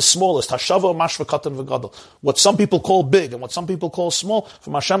biggest and the smallest, hashava mashva katan v'gadol, what some people call big and what some people call small,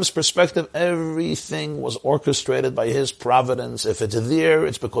 from Hashem's perspective, everything was orchestrated by His providence. If it's there,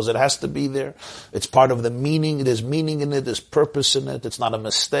 it's because it has to be there. It's part of the meaning. There's meaning in it. There's purpose in it. It's not a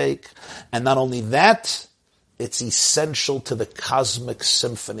mistake. And not only that, it's essential to the cosmic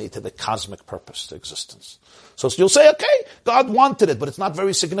symphony, to the cosmic purpose, to existence. So you'll say, okay, God wanted it, but it's not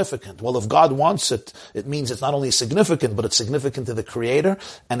very significant. Well, if God wants it, it means it's not only significant, but it's significant to the Creator,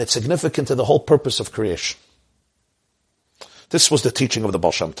 and it's significant to the whole purpose of creation. This was the teaching of the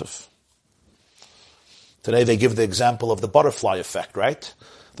Baal Shem Tov. Today they give the example of the butterfly effect, right?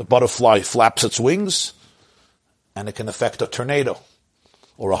 The butterfly flaps its wings, and it can affect a tornado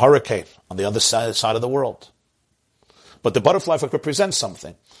or a hurricane on the other side of the world. But the butterfly effect represents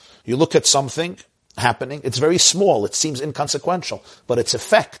something. You look at something happening, it's very small, it seems inconsequential, but its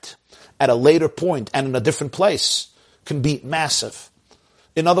effect at a later point and in a different place can be massive.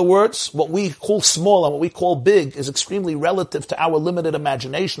 In other words, what we call small and what we call big is extremely relative to our limited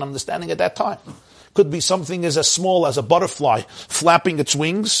imagination, understanding at that time. Could be something as small as a butterfly flapping its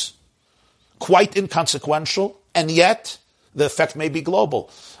wings, quite inconsequential, and yet the effect may be global.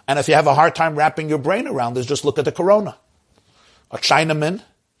 And if you have a hard time wrapping your brain around this, just look at the corona. A Chinaman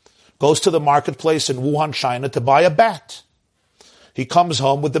goes to the marketplace in Wuhan, China to buy a bat. He comes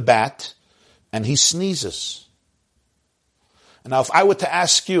home with the bat and he sneezes. And now if I were to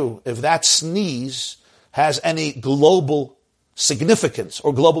ask you if that sneeze has any global significance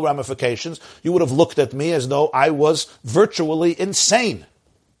or global ramifications, you would have looked at me as though I was virtually insane.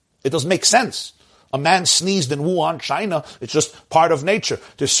 It doesn't make sense. A man sneezed in Wuhan, China. It's just part of nature.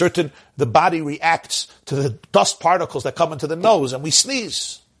 The body reacts to the dust particles that come into the nose and we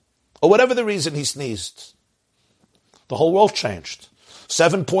sneeze. Or whatever the reason he sneezed. The whole world changed.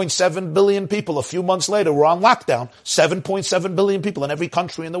 7.7 billion people a few months later were on lockdown. 7.7 billion people in every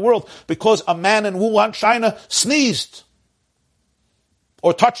country in the world because a man in Wuhan, China sneezed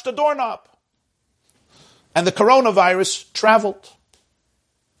or touched a doorknob. And the coronavirus traveled.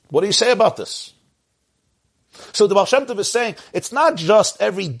 What do you say about this? So the Baal Shem Tov is saying, it's not just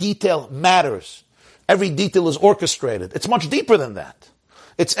every detail matters. Every detail is orchestrated. It's much deeper than that.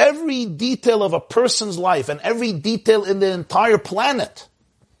 It's every detail of a person's life and every detail in the entire planet.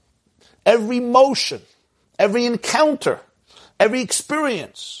 Every motion, every encounter, every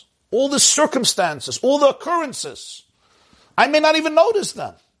experience, all the circumstances, all the occurrences. I may not even notice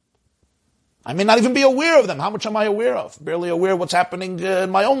them. I may not even be aware of them. How much am I aware of? Barely aware of what's happening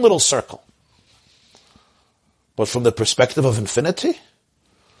in my own little circle. But from the perspective of infinity,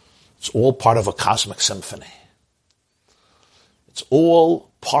 it's all part of a cosmic symphony. It's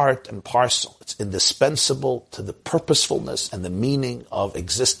all part and parcel. It's indispensable to the purposefulness and the meaning of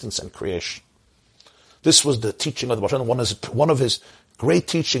existence and creation. This was the teaching of the Baal Shem Tov, one of his great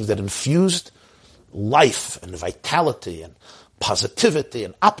teachings that infused life and vitality and positivity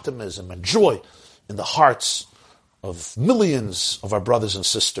and optimism and joy in the hearts of millions of our brothers and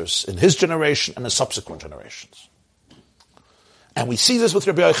sisters in his generation and in subsequent generations. And we see this with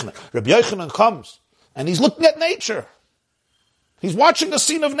Rabbi Yochanan. Rabbi Yochanan comes and he's looking at nature. He's watching a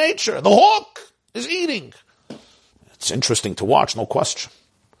scene of nature. The hawk is eating. It's interesting to watch, no question.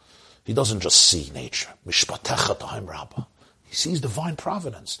 He doesn't just see nature. Mishpatecha Taim Rabbah. He sees divine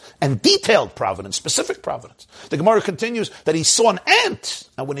providence and detailed providence, specific providence. The Gemara continues that he saw an ant,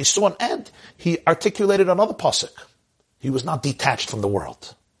 and when he saw an ant, he articulated another pasuk. He was not detached from the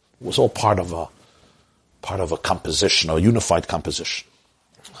world. It was all part of a composition, a unified composition.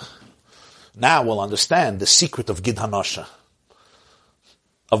 Now we'll understand the secret of Gid Hanasha,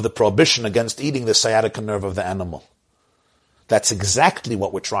 of the prohibition against eating the sciatica nerve of the animal. That's exactly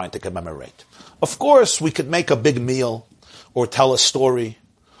what we're trying to commemorate. Of course, we could make a big meal, or tell a story,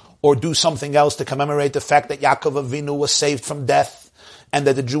 or do something else to commemorate the fact that Yaakov Avinu was saved from death, and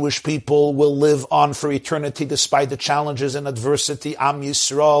that the Jewish people will live on for eternity despite the challenges and adversity. Am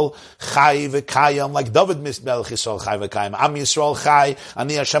Yisrael Chai v'Kayam, like David Melech Yisrael Chai v'Kayam. Am Yisrael Chai,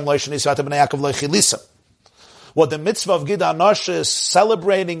 Ani Hashem lo yishni Yisrael b'nei Yaakov lo yichilisa. What the mitzvah of Gid Hanasha is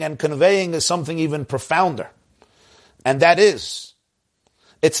celebrating and conveying is something even profounder. And that is,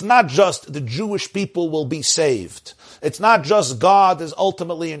 it's not just the Jewish people will be saved. It's not just God is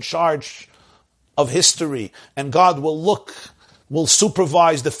ultimately in charge of history and God will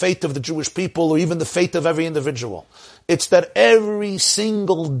supervise the fate of the Jewish people or even the fate of every individual. It's that every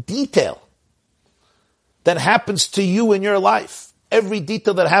single detail that happens to you in your life, every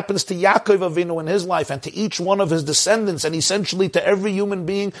detail that happens to Yaakov Avinu in his life and to each one of his descendants and essentially to every human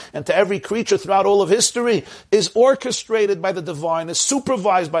being and to every creature throughout all of history is orchestrated by the divine, is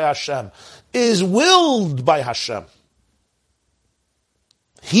supervised by Hashem, is willed by Hashem.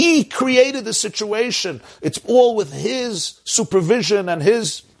 He created the situation. It's all with his supervision and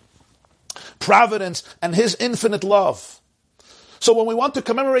his providence and his infinite love. So when we want to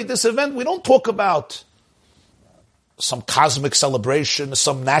commemorate this event, we don't talk about some cosmic celebration,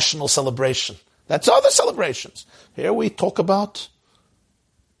 some national celebration. That's other celebrations. Here we talk about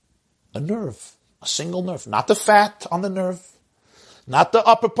a nerve, a single nerve, not the fat on the nerve, not the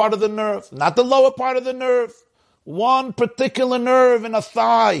upper part of the nerve, not the lower part of the nerve. One particular nerve in a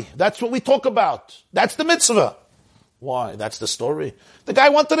thigh. That's what we talk about. That's the mitzvah. Why? That's the story. The guy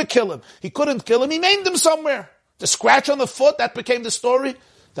wanted to kill him. He couldn't kill him. He maimed him somewhere. The scratch on the foot, that became the story.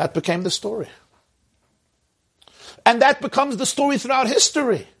 That became the story. And that becomes the story throughout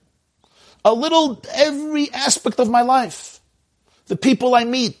history. Every aspect of my life. The people I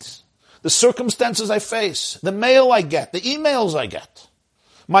meet. The circumstances I face. The mail I get. The emails I get.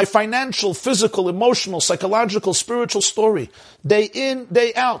 My financial, physical, emotional, psychological, spiritual story. Day in,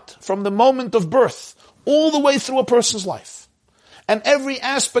 day out. From the moment of birth. All the way through a person's life. And every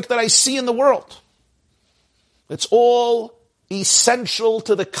aspect that I see in the world. It's all essential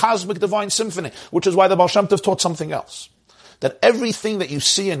to the cosmic divine symphony, which is why the Baal Shem Tov taught something else. That everything that you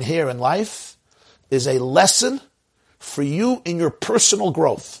see and hear in life is a lesson for you in your personal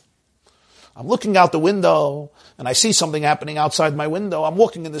growth. I'm looking out the window and I see something happening outside my window. I'm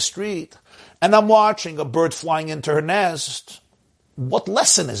walking in the street and I'm watching a bird flying into her nest. What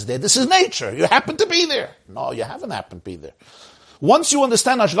lesson is there? This is nature. You happen to be there. No, you haven't happened to be there. Once you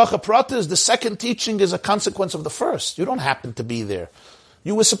understand Hashgacha Pratis, the second teaching is a consequence of the first. You don't happen to be there.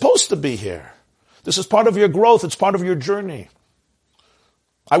 You were supposed to be here. This is part of your growth. It's part of your journey.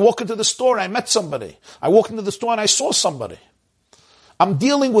 I walk into the store and I met somebody. I walk into the store and I saw somebody. I'm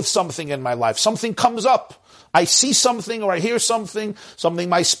dealing with something in my life. Something comes up. I see something or I hear something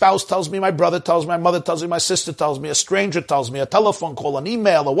my spouse tells me, my brother tells me, my mother tells me, my sister tells me, a stranger tells me, a telephone call, an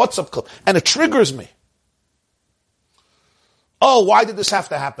email, a WhatsApp call, and it triggers me. Oh, why did this have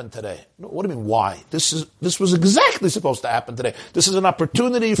to happen today? What do you mean, why? This was exactly supposed to happen today. This is an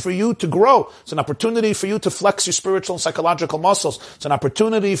opportunity for you to grow. It's an opportunity for you to flex your spiritual and psychological muscles. It's an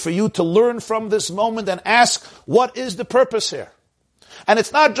opportunity for you to learn from this moment and ask, what is the purpose here? And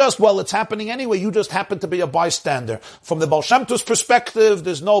it's not just, well, it's happening anyway, you just happen to be a bystander. From the Baal Shem Tov's perspective,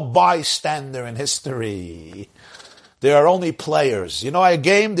 there's no bystander in history. There are only players. You know, a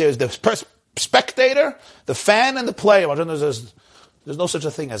game, there's the spectator, the fan, and the player. There's no such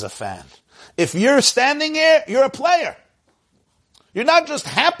a thing as a fan. If you're standing here, you're a player. You're not just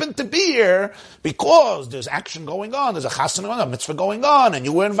happen to be here because there's action going on, there's a chasana going on, a mitzvah going on, and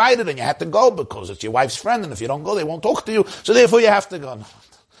you were invited and you had to go because it's your wife's friend, and if you don't go, they won't talk to you, so therefore you have to go.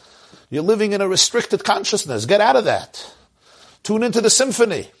 You're living in a restricted consciousness. Get out of that. Tune into the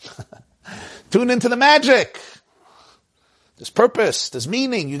symphony. Tune into the magic. There's purpose, there's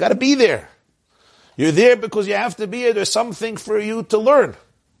meaning, you gotta be there. You're there because you have to be here, there's something for you to learn.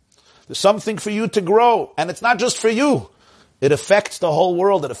 There's something for you to grow, and it's not just for you. It affects the whole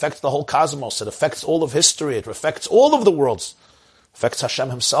world. It affects the whole cosmos. It affects all of history. It affects all of the worlds. It affects Hashem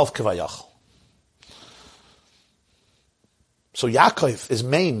himself, Kivayach. So Yaakov is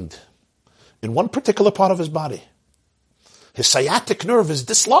maimed in one particular part of his body. His sciatic nerve is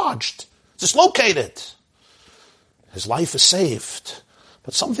dislodged, dislocated. His life is saved.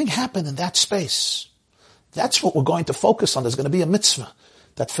 But something happened in that space. That's what we're going to focus on. There's going to be a mitzvah.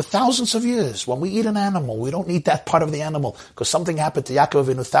 That for thousands of years, when we eat an animal, we don't eat that part of the animal because something happened to Yaakov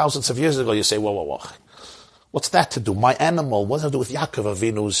Avinu thousands of years ago. You say, whoa. What's that to do? My animal, what does it have to do with Yaakov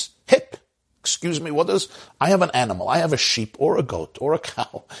Avinu's hip? Excuse me, what does? I have an animal. I have a sheep or a goat or a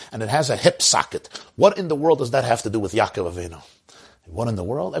cow, and it has a hip socket. What in the world does that have to do with Yaakov Avinu? What in the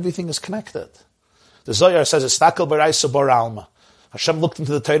world? Everything is connected. The Zohar says, "Estakel b'raisa bar alma." Hashem looked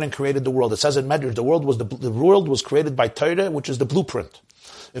into the Torah and created the world. It says in Medrash, the world was created by Torah, which is the blueprint.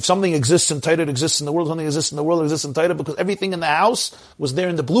 If something exists in Torah, it exists in the world. Something exists in the world, it exists in Torah, because everything in the house was there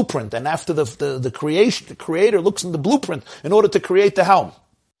in the blueprint. And after the creation, the creator looks in the blueprint in order to create the home.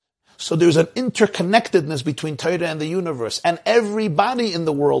 So there's an interconnectedness between Torah and the universe. And everybody in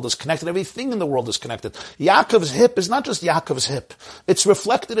the world is connected. Everything in the world is connected. Yaakov's hip is not just Yaakov's hip. It's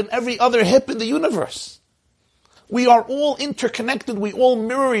reflected in every other hip in the universe. We are all interconnected. We all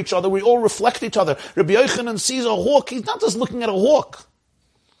mirror each other. We all reflect each other. Rabbi Yochanan sees a hawk. He's not just looking at a hawk.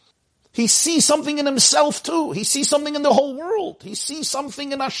 He sees something in himself too. He sees something in the whole world. He sees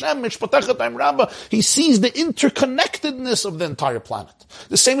something in Hashem. He sees the interconnectedness of the entire planet.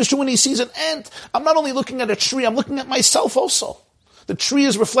 The same is true when he sees an ant. I'm not only looking at a tree, I'm looking at myself also. The tree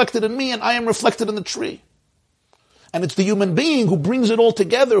is reflected in me and I am reflected in the tree. And it's the human being who brings it all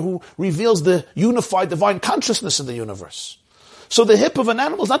together, who reveals the unified divine consciousness in the universe. So the hip of an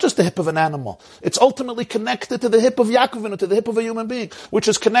animal is not just the hip of an animal. It's ultimately connected to the hip of Yaakov, to the hip of a human being, which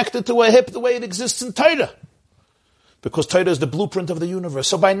is connected to a hip the way it exists in Torah. Because Torah is the blueprint of the universe.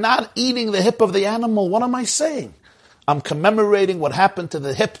 So by not eating the hip of the animal, what am I saying? I'm commemorating what happened to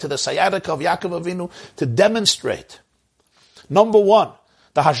the hip, to the sciatica of Yaakov Avinu, to demonstrate, number one,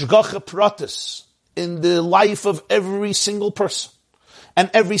 the hashgacha pratis in the life of every single person, and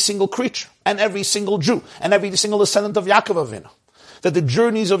every single creature, and every single Jew, and every single descendant of Yaakov Avinu. That the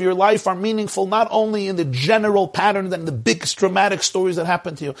journeys of your life are meaningful not only in the general patterns and the big dramatic stories that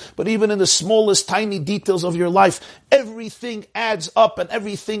happen to you, but even in the smallest tiny details of your life. Everything adds up and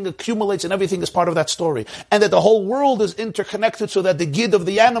everything accumulates and everything is part of that story. And that the whole world is interconnected so that the gid of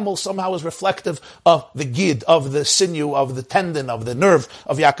the animal somehow is reflective of the gid, of the sinew, of the tendon, of the nerve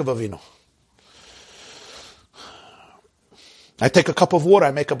of Yaakov Avinu. I take a cup of water,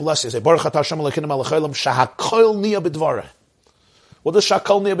 I make a blessing. I say, Baruch atah Hashem Elokeinu melech haolam, shehakol niya b'dvareh. What does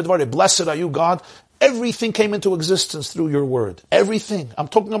shehakol niya b'dvareh? Blessed are you, God. Everything came into existence through your word. Everything. I'm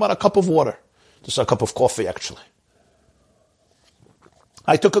talking about a cup of water. Just a cup of coffee, actually.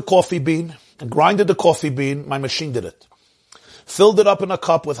 I took a coffee bean and grinded the coffee bean. My machine did it. Filled it up in a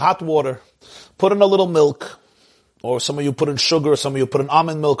cup with hot water. Put in a little milk. Or some of you put in sugar. Or some of you put in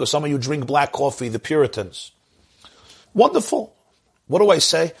almond milk. Or some of you drink black coffee, the Puritans. Wonderful. What do I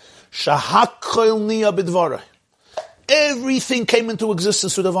say? Shehakol niya b'dvareh. Everything came into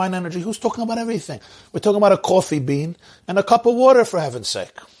existence through divine energy. Who's talking about everything? We're talking about a coffee bean and a cup of water, for heaven's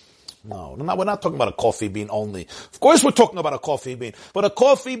sake. No, we're not talking about a coffee bean only. Of course we're talking about a coffee bean. But a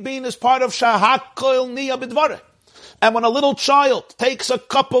coffee bean is part of shehakol niya b'dvareh. And when a little child takes a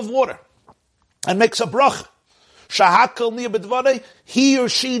cup of water and makes a bracha, shehakol niya b'dvareh, he or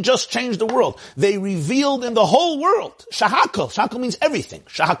she just changed the world. They revealed in the whole world. Shehakol means everything.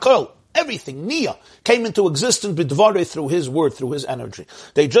 Shehakol, everything, niya, came into existence b'dvareh through his word, through his energy.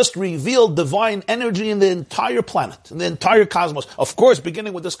 They just revealed divine energy in the entire planet, in the entire cosmos. Of course,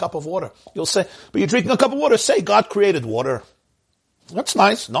 beginning with this cup of water. You'll say, but you're drinking a cup of water. Say, God created water. That's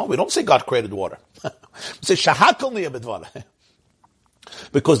nice. No, we don't say God created water. We say, shehakol niya b'dvareh.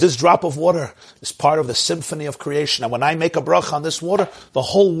 Because this drop of water is part of the symphony of creation. And when I make a bracha on this water, the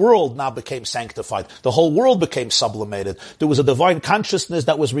whole world now became sanctified. The whole world became sublimated. There was a divine consciousness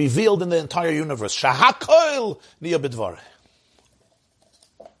that was revealed in the entire universe. Shahakol niya b'dvareh.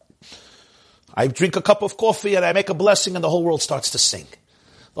 I drink a cup of coffee and I make a blessing and the whole world starts to sing.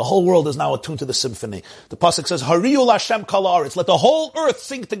 The whole world is now attuned to the symphony. The pasuk says, Hariyu Lashem Kol Haaretz. Let the whole earth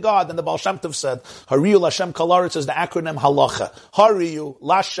sing to God. And the Baal Shem Tov said, Hariyu Lashem Kol Haaretz is the acronym halacha. Hariyu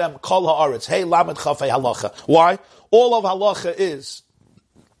Lashem Kol Haaretz. Hey Lamed Chafei halacha. Why? All of halacha is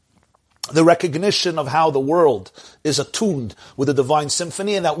the recognition of how the world is attuned with the divine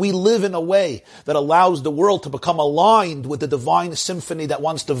symphony and that we live in a way that allows the world to become aligned with the divine symphony that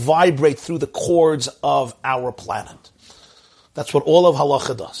wants to vibrate through the chords of our planet. That's what all of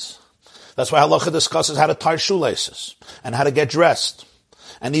halacha does. That's why halacha discusses how to tie shoelaces, and how to get dressed,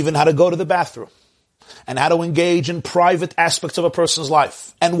 and even how to go to the bathroom, and how to engage in private aspects of a person's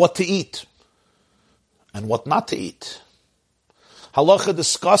life, and what to eat, and what not to eat. Halacha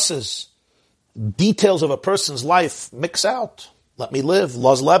discusses details of a person's life, mix out. Let me live,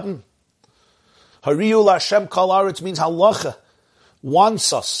 Laz Leben. Hariyu Lashem Kol Haaretz means halacha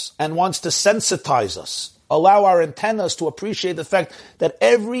wants us and wants to sensitize us, allow our antennas to appreciate the fact that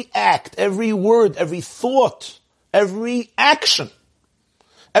every act, every word, every thought, every action,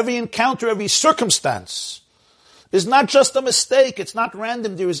 every encounter, every circumstance is not just a mistake. It's not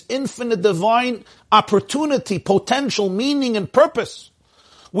random. There is infinite divine opportunity, potential, meaning, and purpose.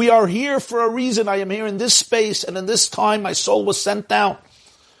 We are here for a reason. I am here in this space and in this time. My soul was sent down.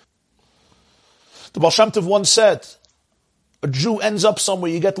 The Baal Shem Tov once said, a Jew ends up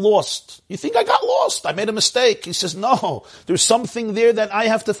somewhere, you get lost. You think I got lost, I made a mistake. He says, no, there's something there that I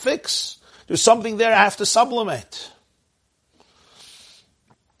have to fix. There's something there I have to sublimate.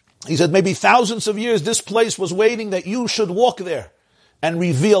 He said, maybe thousands of years this place was waiting that you should walk there and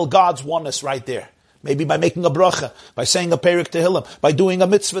reveal God's oneness right there. Maybe by making a bracha, by saying a Perek Tehillim, by doing a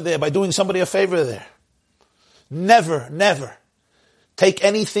mitzvah there, by doing somebody a favor there. Never, never take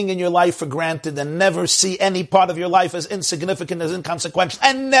anything in your life for granted and never see any part of your life as insignificant, as inconsequential,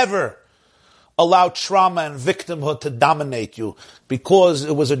 and never allow trauma and victimhood to dominate you because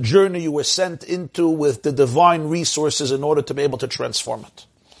it was a journey you were sent into with the divine resources in order to be able to transform it.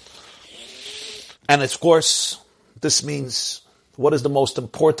 And of course, this means, what is the most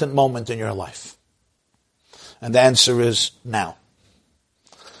important moment in your life? And the answer is now.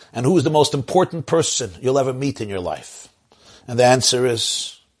 And who is the most important person you'll ever meet in your life? And the answer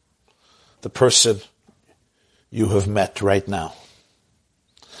is the person you have met right now.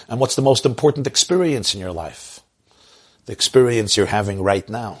 And what's the most important experience in your life? The experience you're having right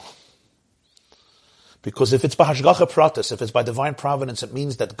now. Because if it's by Hashgacha Pratis, if it's by divine providence, it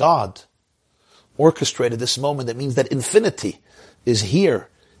means that God orchestrated this moment. It means that infinity is here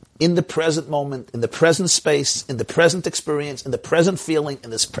in the present moment, in the present space, in the present experience, in the present feeling, in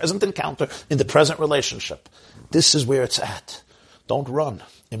this present encounter, in the present relationship. This is where it's at. Don't run.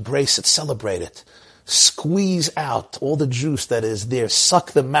 Embrace it. Celebrate it. Squeeze out all the juice that is there.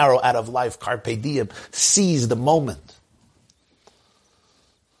 Suck the marrow out of life. Carpe diem. Seize the moment.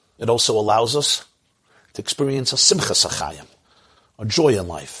 It also allows us to experience a simchas hachayim, a joy in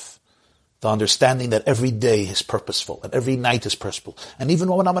life. The understanding that every day is purposeful, and every night is purposeful. And even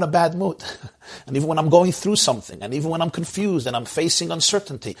when I'm in a bad mood, and even when I'm going through something, and even when I'm confused and I'm facing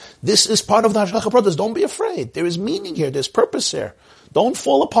uncertainty, this is part of the Hashgacha Pratis. Don't be afraid. There is meaning here. There's purpose here. Don't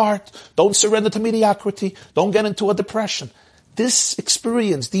fall apart. Don't surrender to mediocrity. Don't get into a depression. This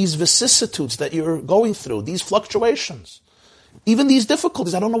experience, these vicissitudes that you're going through, these fluctuations, even these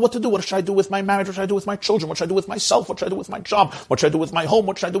difficulties, I don't know what to do. What should I do with my marriage? What should I do with my children? What should I do with myself? What should I do with my job? What should I do with my home?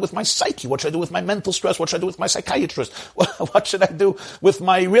 What should I do with my psyche? What should I do with my mental stress? What should I do with my psychiatrist? What should I do with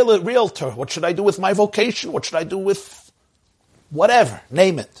my realtor? What should I do with my vocation? What should I do with whatever?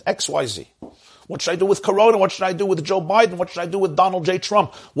 Name it. XYZ. What should I do with Corona? What should I do with Joe Biden? What should I do with Donald J.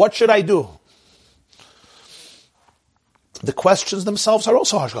 Trump? What should I do? The questions themselves are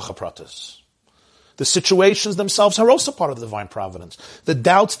also Hashgacha Pratis. The situations themselves are also part of the divine providence. The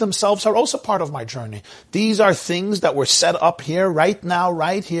doubts themselves are also part of my journey. These are things that were set up here, right now,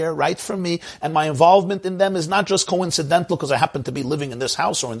 right here, right for me, and my involvement in them is not just coincidental because I happen to be living in this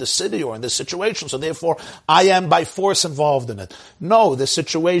house or in this city or in this situation, so therefore I am by force involved in it. No, the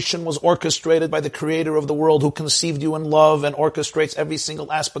situation was orchestrated by the creator of the world who conceived you in love and orchestrates every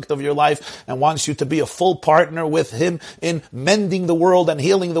single aspect of your life and wants you to be a full partner with him in mending the world and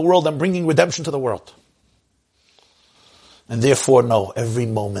healing the world and bringing redemption to the world. And therefore, no, every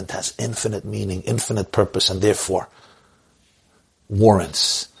moment has infinite meaning, infinite purpose, and therefore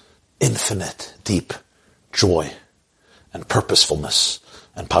warrants infinite, deep joy and purposefulness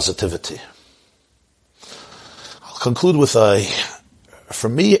and positivity. I'll conclude with for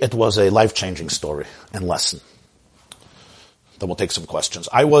me, it was a life-changing story and lesson. Then we'll take some questions.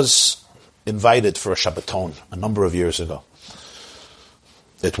 I was invited for a Shabbaton a number of years ago.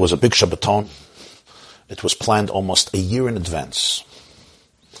 It was a big Shabbaton. It was planned almost a year in advance.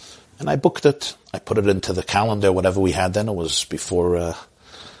 And I booked it. I put it into the calendar, whatever we had then. It was before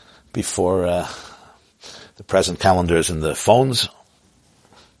the present calendars in the phones.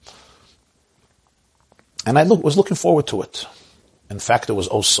 And I was looking forward to it. In fact, it was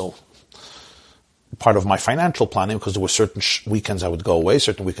also part of my financial planning because there were certain weekends I would go away,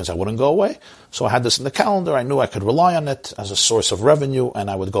 certain weekends I wouldn't go away. So I had this in the calendar. I knew I could rely on it as a source of revenue, and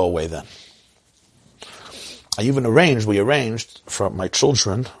I would go away then. We arranged for my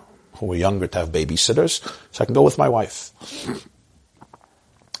children, who were younger, to have babysitters, so I can go with my wife.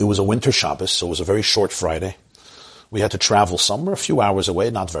 It was a winter Shabbos, so it was a very short Friday. We had to travel somewhere a few hours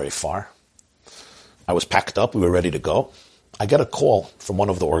away, not very far. I was packed up. We were ready to go. I get a call from one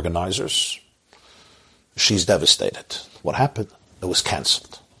of the organizers. She's devastated. What happened? It was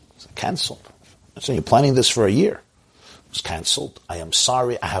canceled. I said, canceled? I said, you're planning this for a year. It was canceled. I am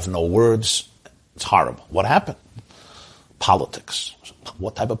sorry. I have no words. It's horrible. What happened? Politics.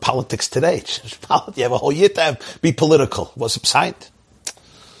 What type of politics today? You have a whole year to be political. What's upside?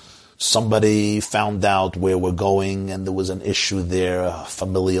 Somebody found out where we're going and there was an issue there, a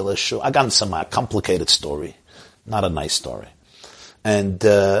familial issue. I got some complicated story. Not a nice story. And,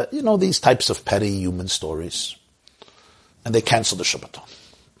 these types of petty human stories. And they canceled the Shabbaton.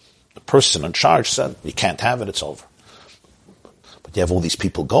 The person in charge said, you can't have it, it's over. But you have all these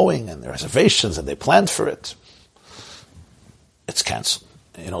people going and their reservations and they planned for it. It's canceled.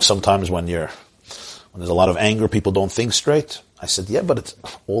 Sometimes when there's a lot of anger, people don't think straight. I said, yeah, but it's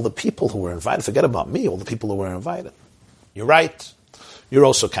all the people who were invited. Forget about me, all the people who were invited. You're right. You're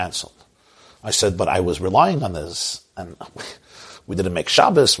also canceled. I said, but I was relying on this, and we didn't make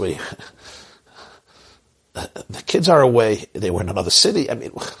Shabbos. The kids are away. They were in another city. I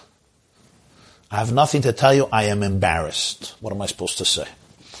have nothing to tell you. I am embarrassed. What am I supposed to say?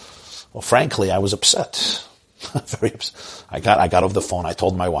 Well, frankly, I was upset. Very upset. I got off the phone. I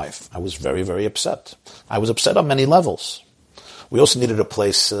told my wife. I was very, very upset. I was upset on many levels. We also needed a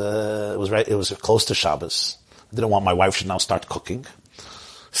place. It was close to Shabbos. I didn't want my wife should now start cooking.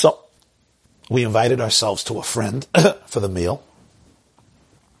 So we invited ourselves to a friend for the meal.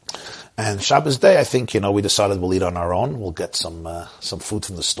 And Shabbos day, I think, we decided we'll eat on our own. We'll get some food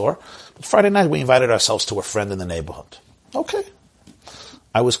from the store. But Friday night, we invited ourselves to a friend in the neighborhood. Okay.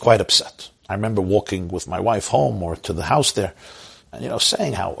 I was quite upset. I remember walking with my wife home or to the house there and,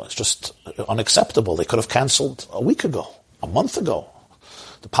 saying how it's just unacceptable. They could have canceled a week ago, a month ago.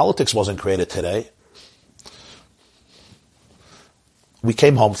 The politics wasn't created today. We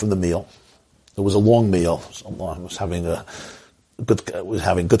came home from the meal. It was a long meal. I was having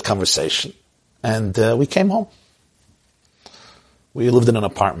good conversation, and we came home. We lived in an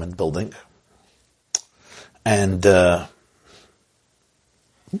apartment building, and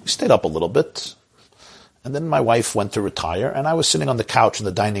we stayed up a little bit. And then my wife went to retire, and I was sitting on the couch in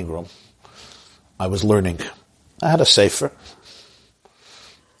the dining room. I was learning. I had a sefer.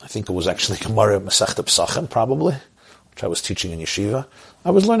 I think it was actually Gemara Masechta Pesachim, probably, which I was teaching in yeshiva.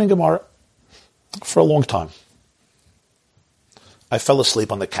 I was learning Gemara for a long time. I fell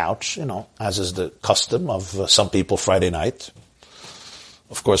asleep on the couch, as is the custom of some people Friday night.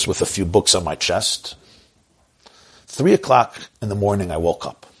 Of course, with a few books on my chest. 3:00 in the morning, I woke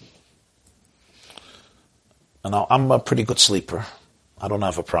up. And now, I'm a pretty good sleeper. I don't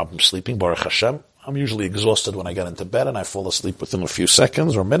have a problem sleeping, Baruch Hashem. I'm usually exhausted when I get into bed, and I fall asleep within a few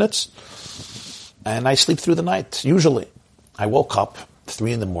seconds or minutes. And I sleep through the night, usually. I woke up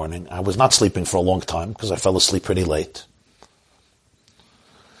 3 in the morning. I was not sleeping for a long time because I fell asleep pretty late.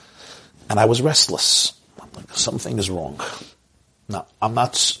 And I was restless. I'm like, something is wrong. Now, I'm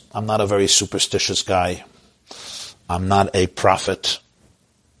not a very superstitious guy. I'm not a prophet.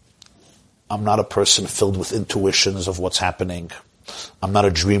 I'm not a person filled with intuitions of what's happening. I'm not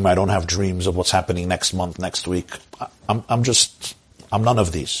a dreamer. I don't have dreams of what's happening next month, next week. I'm none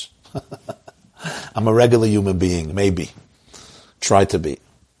of these. I'm a regular human being, maybe. Try to be.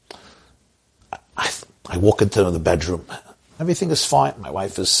 I walk into the bedroom. Everything is fine. My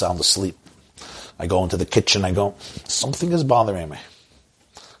wife is sound asleep. I go into the kitchen. I go, something is bothering me.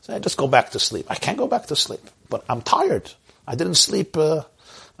 So I just go back to sleep. I can't go back to sleep, but I'm tired. I didn't sleep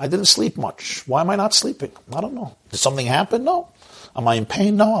much. Why am I not sleeping? I don't know. Did something happen? No. Am I in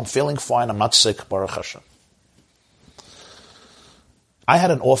pain? No. I'm feeling fine. I'm not sick. Baruch Hashem. I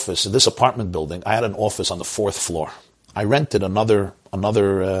had an office in this apartment building. I had an office on the 4th floor. I rented another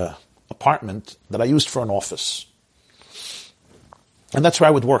apartment that I used for an office. And that's where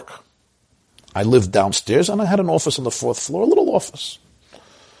I would work. I lived downstairs and I had an office on the 4th floor, a little office.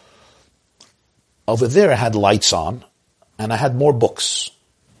 Over there I had lights on and I had more books.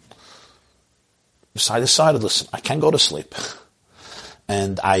 So I decided, listen, I can't go to sleep.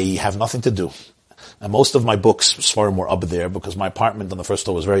 And I have nothing to do. And most of my books, Sfarim, were up there because my apartment on the 1st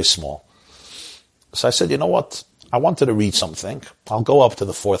floor was very small. So I said, you know what? I wanted to read something. I'll go up to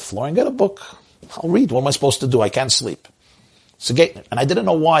the 4th floor and get a book. I'll read. What am I supposed to do? I can't sleep. And I didn't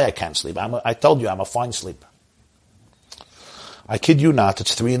know why I can't sleep. I told you I'm a fine sleeper. I kid you not,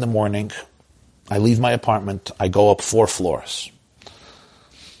 it's 3 a.m. I leave my apartment. I go up 4 floors.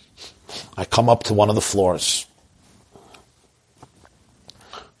 I come up to one of the floors.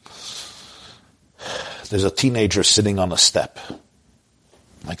 There's a teenager sitting on a step.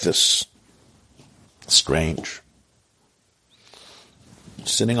 Like this. Strange.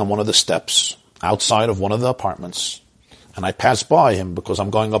 Sitting on one of the steps outside of one of the apartments. And I pass by him because I'm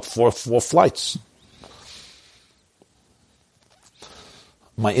going up four flights.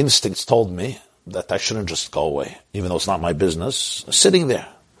 My instincts told me that I shouldn't just go away, even though it's not my business. Sitting there.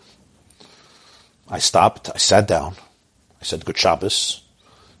 I stopped, I sat down. I said, good Shabbos.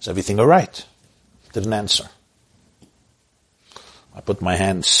 Is everything all right? Didn't answer. I put my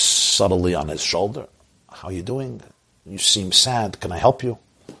hand subtly on his shoulder. How are you doing? You seem sad. Can I help you?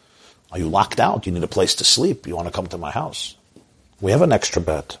 Are you locked out? You need a place to sleep. You want to come to my house? We have an extra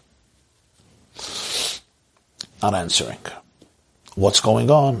bed. Not answering. What's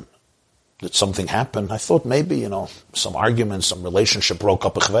going on? Did something happen? I thought maybe, some argument, some relationship broke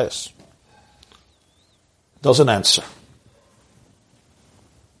up. Doesn't answer.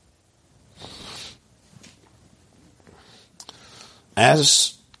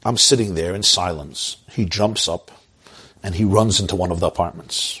 As I'm sitting there in silence, he jumps up and he runs into one of the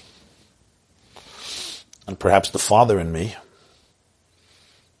apartments. And perhaps the father in me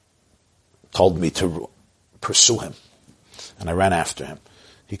told me to pursue him. And I ran after him.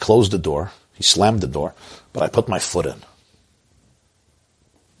 He closed the door. He slammed the door. But I put my foot in.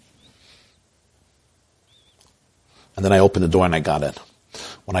 And then I opened the door and I got in.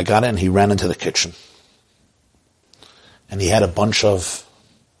 When I got in, he ran into the kitchen. And he had a bunch of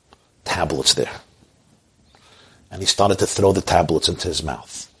tablets there. And he started to throw the tablets into his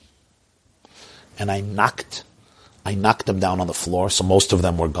mouth. And I knocked them down on the floor, so most of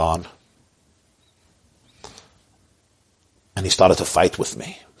them were gone. And he started to fight with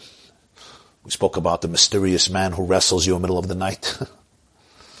me. We spoke about the mysterious man who wrestles you in the middle of the night.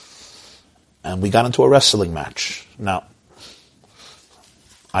 And we got into a wrestling match. Now,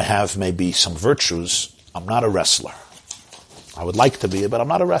 I have maybe some virtues. I'm not a wrestler. I would like to be, but I'm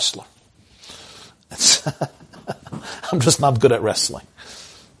not a wrestler. I'm just not good at wrestling.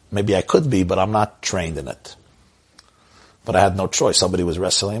 Maybe I could be, but I'm not trained in it. But I had no choice. Somebody was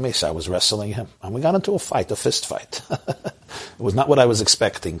wrestling me, so I was wrestling him. And we got into a fight, a fist fight. It was not what I was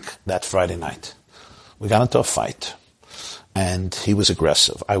expecting that Friday night. We got into a fight. And he was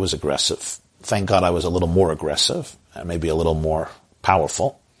aggressive. I was aggressive. Thank God I was a little more aggressive, and maybe a little more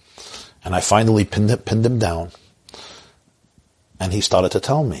powerful. And I finally pinned him down. And he started to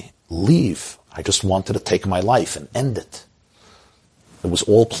tell me, leave. I just wanted to take my life and end it. It was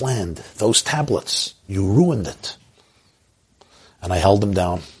all planned. Those tablets, you ruined it. And I held him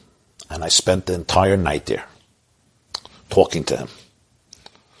down, and I spent the entire night there, talking to him.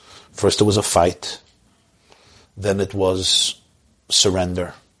 First it was a fight, then it was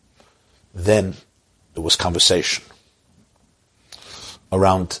surrender, then it was conversation.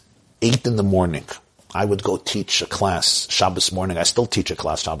 Around 8 a.m, I would go teach a class Shabbos morning. I still teach a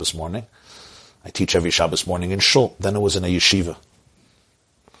class Shabbos morning. I teach every Shabbos morning in shul. Then it was in a yeshiva.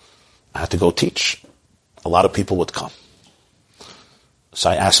 I had to go teach. A lot of people would come. So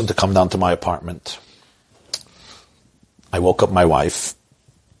I asked him to come down to my apartment. I woke up my wife.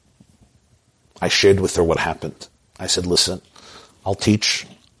 I shared with her what happened. I said, listen, I'll teach.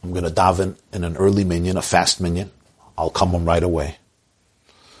 I'm going to daven in an early minyan, a fast minyan. I'll come home right away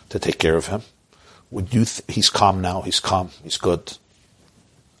to take care of him. He's calm now. He's calm. He's good.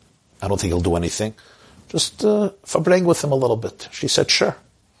 I don't think he'll do anything. Just verbring with him a little bit. She said, sure.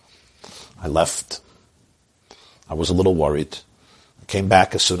 I left. I was a little worried. I came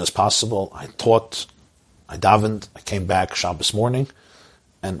back as soon as possible. I taught. I davened. I came back Shabbos morning.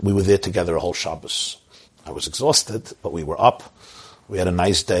 And we were there together a whole Shabbos. I was exhausted, but we were up. We had a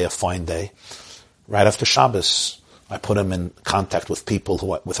nice day, a fine day. Right after Shabbos, I put him in contact with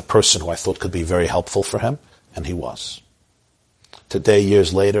with a person who I thought could be very helpful for him, and he was. Today,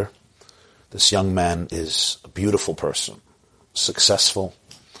 years later, This young man is a beautiful person, successful,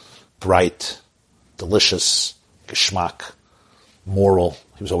 bright, delicious, geschmack, moral.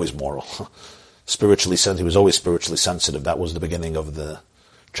 He was always moral. Spiritually sensitive. He was always spiritually sensitive. That was the beginning of the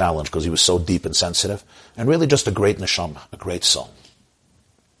challenge, because he was so deep and sensitive. And really just a great neshama, a great soul.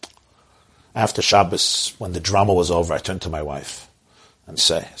 After Shabbos, when the drama was over, I turned to my wife and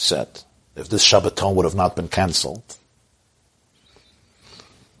said, if this Shabbaton would have not been cancelled,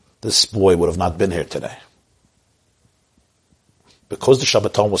 this boy would have not been here today. Because the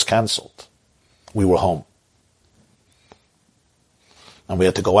Shabbaton was cancelled, we were home. And we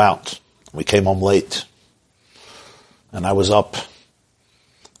had to go out. We came home late. And I was up.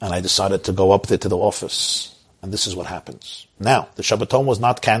 And I decided to go up there to the office. And this is what happens. Now, the Shabbaton was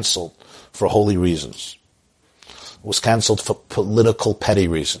not cancelled for holy reasons. It was cancelled for political, petty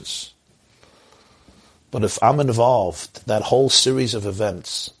reasons. But if I'm involved, that whole series of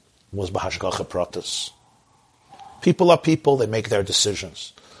events was b'hashgacha pratis. People are people, they make their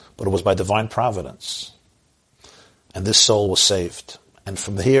decisions. But it was by divine providence. And this soul was saved. And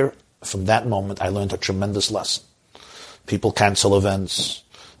from that moment, I learned a tremendous lesson. People cancel events.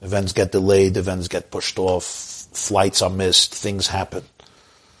 Events get delayed. Events get pushed off. Flights are missed. Things happen.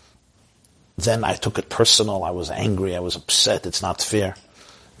 Then I took it personal. I was angry. I was upset. It's not fair.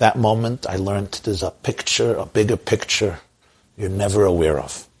 That moment, I learned there's a picture, a bigger picture you're never aware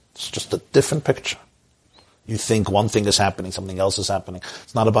of. It's just a different picture. You think one thing is happening, something else is happening.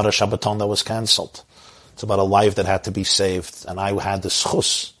 It's not about a Shabbaton that was cancelled. It's about a life that had to be saved. And I had the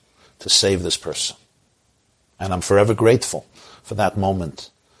schus to save this person. And I'm forever grateful for that moment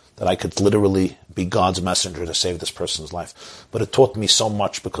that I could literally be God's messenger to save this person's life. But it taught me so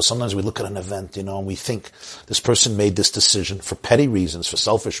much, because sometimes we look at an event, and we think this person made this decision for petty reasons, for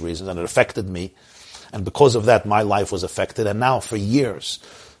selfish reasons, and it affected me. And because of that, my life was affected. And now for years,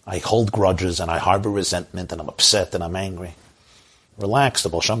 I hold grudges and I harbor resentment and I'm upset and I'm angry. Relax. The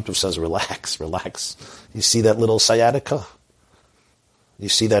Baal Shem Tov says, relax. You see that little sciatica? You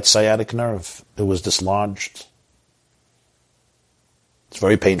see that sciatic nerve? It was dislodged. It's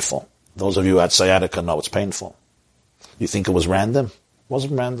very painful. Those of you who had sciatica know it's painful. You think it was random? It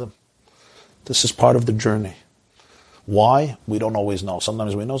wasn't random. This is part of the journey. Why? We don't always know.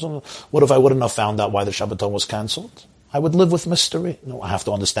 Sometimes we know. What if I wouldn't have found out why the Shabbaton was cancelled? I would live with mystery. No, I have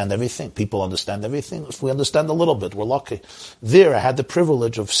to understand everything. People understand everything. If we understand a little bit, we're lucky. There, I had the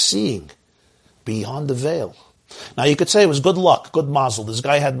privilege of seeing beyond the veil. Now, you could say it was good luck, good mazel. This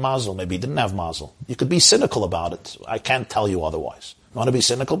guy had mazel. Maybe he didn't have mazel. You could be cynical about it. I can't tell you otherwise. You want to be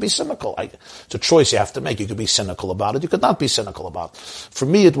cynical? Be cynical. It's a choice you have to make. You could be cynical about it. You could not be cynical about it. For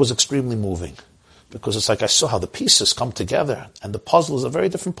me, it was extremely moving. Because it's like I saw how the pieces come together. And the puzzle is a very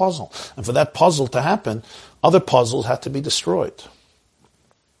different puzzle. And for that puzzle to happen, other puzzles had to be destroyed.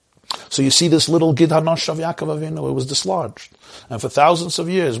 So you see this little Gid Hanosh of Yaakov Avinu, it was dislodged. And for thousands of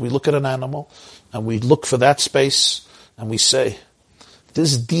years, we look at an animal, and we look for that space, and we say,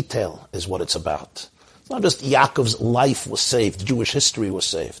 this detail is what it's about. It's not just Yaakov's life was saved, Jewish history was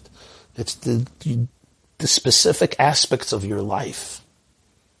saved. It's the specific aspects of your life.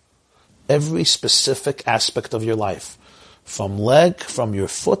 Every specific aspect of your life. From your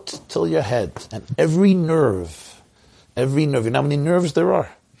foot till your head. And every nerve. You know how many nerves there are?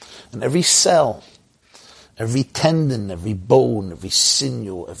 And every cell. Every tendon, every bone, every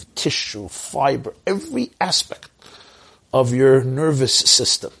sinew, every tissue, fiber. Every aspect of your nervous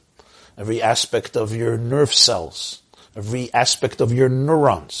system. Every aspect of your nerve cells. Every aspect of your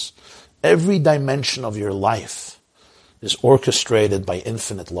neurons. Every dimension of your life is orchestrated by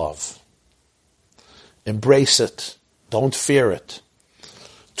infinite love. Embrace it. Don't fear it.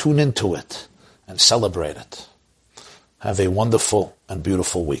 Tune into it and celebrate it. Have a wonderful and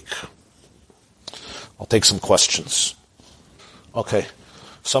beautiful week. I'll take some questions. Okay.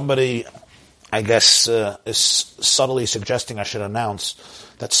 Somebody, I guess, is subtly suggesting I should announce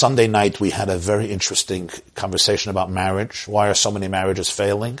that Sunday night we had a very interesting conversation about marriage. Why are so many marriages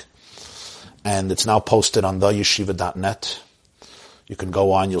failing? And it's now posted on theyeshiva.net. You can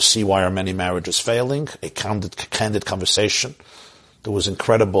go on, you'll see why are many marriages failing. A candid conversation. There was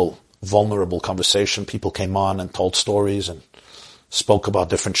incredible, vulnerable conversation. People came on and told stories and spoke about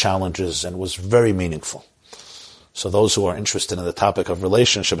different challenges, and was very meaningful. So those who are interested in the topic of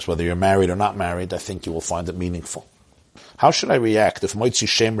relationships, whether you're married or not married, I think you will find it meaningful. How should I react if Moitzi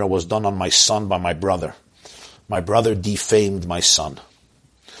Shemra was done on my son by my brother? My brother defamed my son.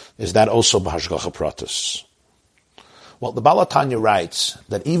 Is that also b'hashgacha pratis? Well, the Baal HaTanya writes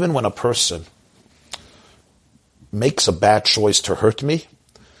that even when a person makes a bad choice to hurt me,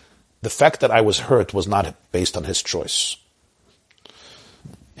 the fact that I was hurt was not based on his choice.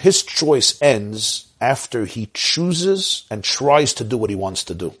 his choice ends after he chooses and tries to do what he wants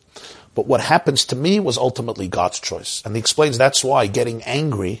to do. But what happens to me was ultimately God's choice. And he explains that's why getting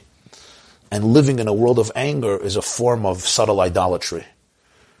angry and living in a world of anger is a form of subtle idolatry.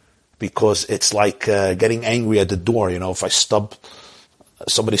 Because it's like getting angry at the door. If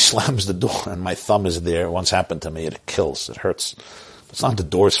somebody slams the door and my thumb is there, it once happened to me, it kills, it hurts. It's not the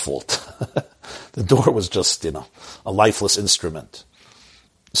door's fault. The door was just, a lifeless instrument.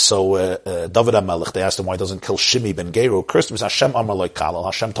 So David HaMelech, they asked him why he doesn't kill Shimi ben Geru. Cursed him. Hashem Amar Lo Kalel.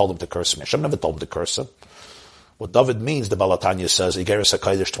 Hashem told him to curse me. Hashem never told him to curse him. What David means, the Baal HaTanya says, Igeres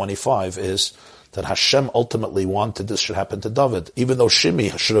HaKadosh 25, is that Hashem ultimately wanted this should happen to David, even though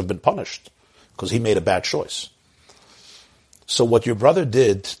Shimi should have been punished, because he made a bad choice. So what your brother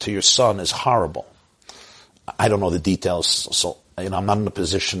did to your son is horrible. I don't know the details, so I'm not in a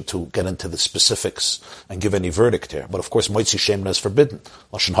position to get into the specifics and give any verdict here. But of course, Moitzi Shemra is forbidden.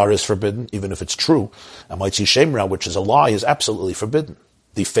 Lashon Hara is forbidden, even if it's true. And Moitzi Shemra, which is a lie, is absolutely forbidden.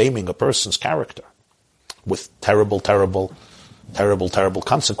 Defaming a person's character with terrible, terrible, terrible, terrible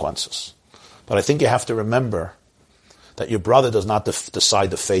consequences. But I think you have to remember that your brother does not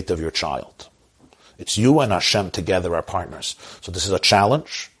decide the fate of your child. It's you and Hashem together are partners. So this is a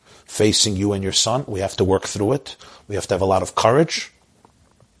challenge facing you and your son. We have to work through it. We have to have a lot of courage.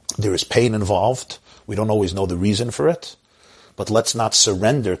 There is pain involved. We don't always know the reason for it. But let's not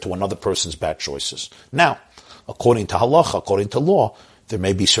surrender to another person's bad choices. Now, according to halacha, according to law, there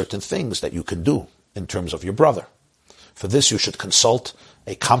may be certain things that you can do in terms of your brother. For this, you should consult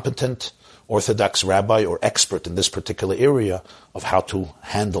a competent Orthodox rabbi or expert in this particular area of how to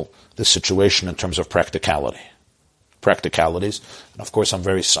handle this situation in terms of practicalities. And of course, I'm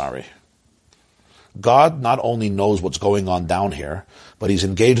very sorry. God not only knows what's going on down here, but he's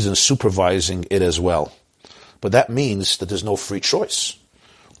engaged in supervising it as well. But that means that there's no free choice,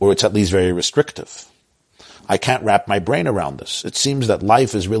 or it's at least very restrictive. I can't wrap my brain around this. It seems that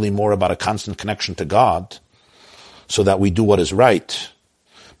life is really more about a constant connection to God, so that we do what is right,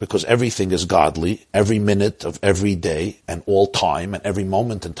 because everything is godly, every minute of every day, and all time, and every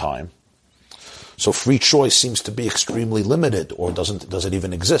moment in time. So free choice seems to be extremely limited, or does it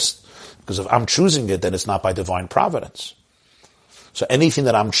even exist? Because if I'm choosing it, then it's not by divine providence. So anything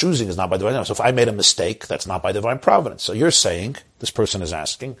that I'm choosing is not by divine providence. So if I made a mistake, that's not by divine providence. So you're saying, this person is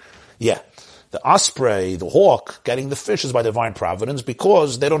asking, yeah, the osprey, the hawk, getting the fish is by divine providence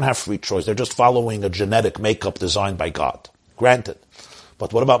because they don't have free choice. They're just following a genetic makeup designed by God. Granted.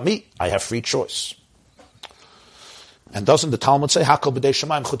 But what about me? I have free choice. And doesn't the Talmud say, Hakol b'dei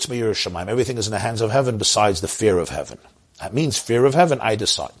shamayim chutz me'yirah shamayim? Everything is in the hands of heaven besides the fear of heaven. That means fear of heaven, I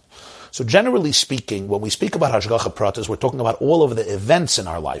decide. So generally speaking, when we speak about Hashgacha Pratis, we're talking about all of the events in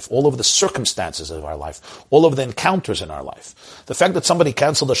our life, all of the circumstances of our life, all of the encounters in our life. The fact that somebody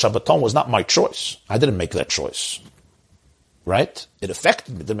canceled a Shabbaton was not my choice. I didn't make that choice. Right? It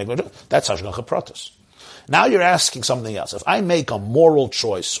affected me. Didn't make my choice. That's Hashgacha Pratis. Now you're asking something else. If I make a moral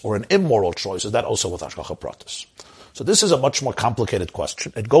choice or an immoral choice, is that also with Hashgacha Pratis? So this is a much more complicated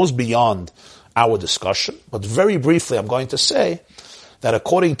question. It goes beyond our discussion, but very briefly I'm going to say that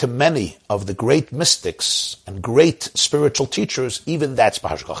according to many of the great mystics and great spiritual teachers, even that's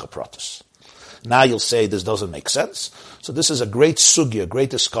b'hashgacha pratis. Now you'll say this doesn't make sense. So this is a great sugya, a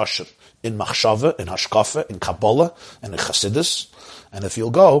great discussion in machshava, in hashkafa, in Kabbalah, and in Chassidus. And if you'll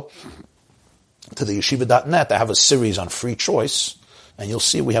go to the yeshiva.net, I have a series on free choice, and you'll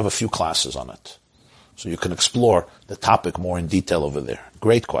see we have a few classes on it. So you can explore the topic more in detail over there.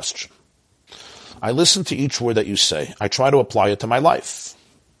 Great question. I listen to each word that you say. I try to apply it to my life.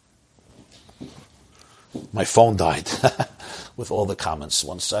 My phone died with all the comments.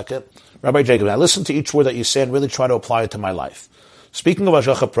 1 second. Rabbi Jacob, I listen to each word that you say and really try to apply it to my life. Speaking of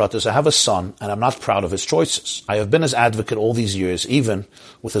Hashgacha Pratis, I have a son and I'm not proud of his choices. I have been his advocate all these years, even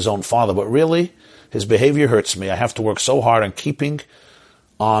with his own father, but really, his behavior hurts me. I have to work so hard on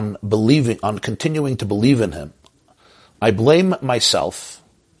continuing to believe in him. I blame myself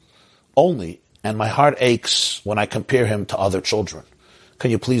only, and my heart aches when I compare him to other children.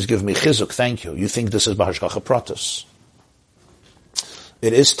 Can you please give me chizuk? Thank you. You think this is b'hashgacha pratis.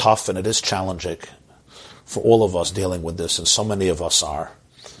 It is tough and it is challenging for all of us dealing with this, and so many of us are.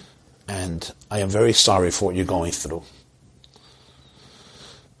 And I am very sorry for what you're going through.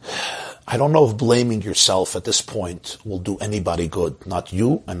 I don't know if blaming yourself at this point will do anybody good. Not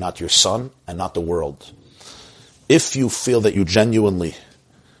you, and not your son, and not the world. If you feel that you genuinely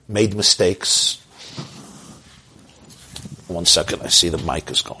made mistakes. 1 second, I see the mic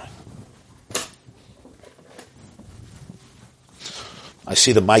is going. I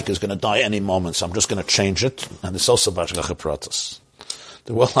see the mic is going to die any moment, so I'm just going to change it. And it's also b'hashgacha pratis.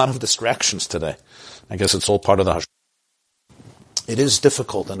 There were a lot of distractions today. I guess it's all part of the Hashgacha. It is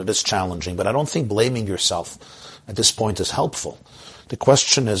difficult and it is challenging, but I don't think blaming yourself at this point is helpful. The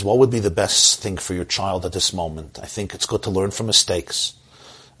question is, what would be the best thing for your child at this moment? I think it's good to learn from mistakes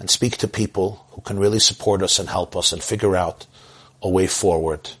and speak to people who can really support us and help us and figure out a way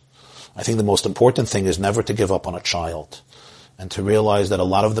forward. I think the most important thing is never to give up on a child and to realize that a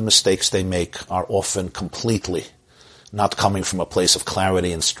lot of the mistakes they make are often completely not coming from a place of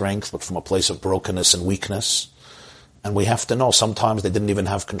clarity and strength, but from a place of brokenness and weakness. And we have to know sometimes they didn't even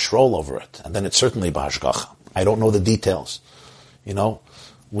have control over it. And then it's certainly b'hashgacha. I don't know the details.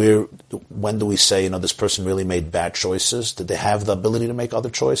 When do we say, this person really made bad choices? Did they have the ability to make other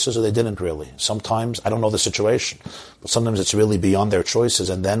choices or they didn't really? Sometimes, I don't know the situation, but sometimes it's really beyond their choices,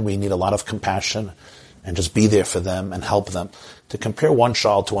 and then we need a lot of compassion and just be there for them and help them. To compare one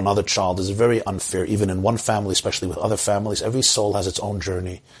child to another child is very unfair, even in one family, especially with other families. Every soul has its own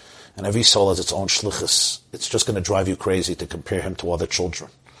journey, and every soul has its own shlichus. It's just going to drive you crazy to compare him to other children.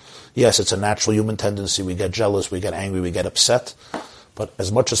 Yes, it's a natural human tendency. We get jealous, we get angry, we get upset. But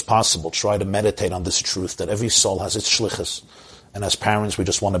as much as possible, try to meditate on this truth that every soul has its shlichus. And as parents, we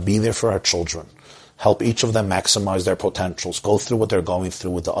just want to be there for our children. Help each of them maximize their potentials. Go through what they're going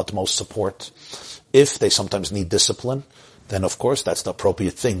through with the utmost support. If they sometimes need discipline, then of course that's the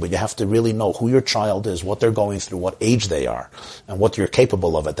appropriate thing. But you have to really know who your child is, what they're going through, what age they are, and what you're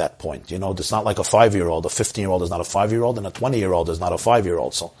capable of at that point. It's not like a 5-year-old. A 15-year-old is not a 5-year-old, and a 20-year-old is not a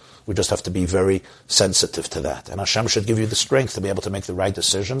 5-year-old. So we just have to be very sensitive to that. And Hashem should give you the strength to be able to make the right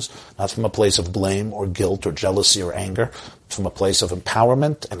decisions, not from a place of blame or guilt or jealousy or anger, but from a place of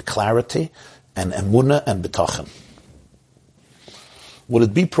empowerment and clarity and emunah and bitachon. Would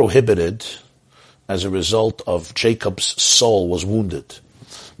it be prohibited as a result of Jacob's soul was wounded?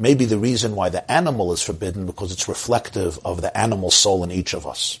 Maybe the reason why the animal is forbidden because it's reflective of the animal soul in each of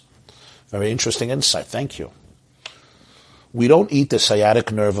us. Very interesting insight. Thank you. We don't eat the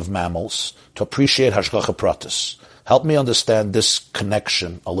sciatic nerve of mammals to appreciate Hashgacha Pratis. Help me understand this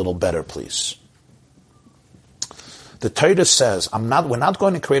connection a little better, please. The Torah says, we're not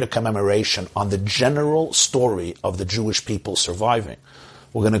going to create a commemoration on the general story of the Jewish people surviving.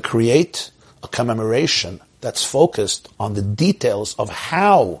 We're going to create a commemoration that's focused on the details of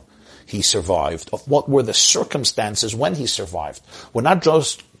how he survived, of what were the circumstances when he survived. We're not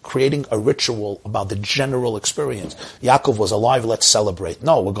just creating a ritual about the general experience. Yaakov was alive, let's celebrate.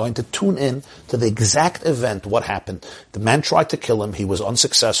 No, we're going to tune in to the exact event, what happened. The man tried to kill him, he was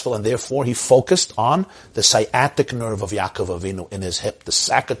unsuccessful, and therefore he focused on the sciatic nerve of Yaakov Avinu in his hip, the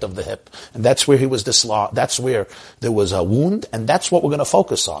socket of the hip. And that's where he was that's where there was a wound, and that's what we're going to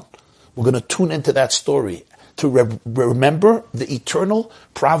focus on. We're going to tune into that story to remember the eternal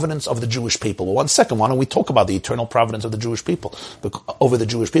providence of the Jewish people. Well, one second, why don't we talk about the eternal providence of the Jewish people, over the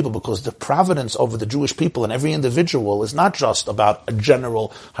Jewish people, because the providence over the Jewish people and every individual is not just about a general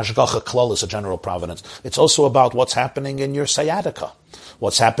hashgacha klolus, a general providence. It's also about what's happening in your sciatica,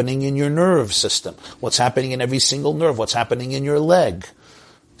 what's happening in your nerve system, what's happening in every single nerve, what's happening in your leg,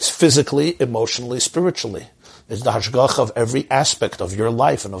 physically, emotionally, spiritually. It's the hashgacha of every aspect of your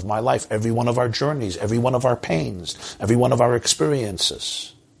life and of my life, every one of our journeys, every one of our pains, every one of our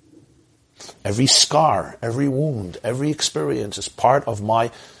experiences. Every scar, every wound, every experience is part of my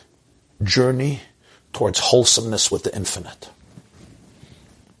journey towards wholesomeness with the infinite.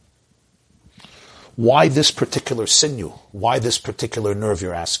 Why this particular sinew? Why this particular nerve,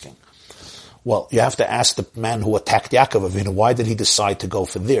 you're asking? Well, you have to ask the man who attacked Yaakov Avinu, why did he decide to go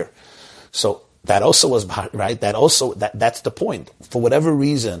for there? So, that also was, right? That's the point. For whatever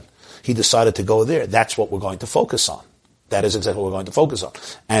reason, he decided to go there. That's what we're going to focus on. That is exactly what we're going to focus on.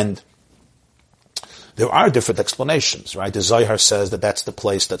 And there are different explanations, right? The Zohar says that that's the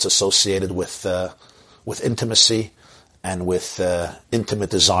place that's associated with intimacy and with intimate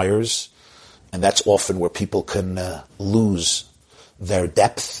desires. And that's often where people can lose their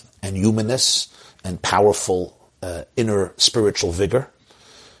depth and humanness and powerful inner spiritual vigor.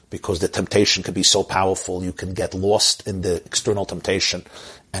 Because the temptation can be so powerful, you can get lost in the external temptation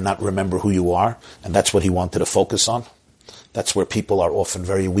and not remember who you are. And that's what he wanted to focus on. That's where people are often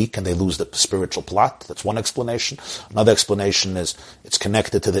very weak and they lose the spiritual plot. That's one explanation. Another explanation is it's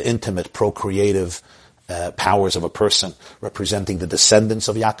connected to the intimate, procreative powers of a person representing the descendants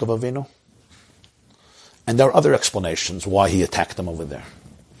of Yaakov Avinu. And there are other explanations why he attacked them over there.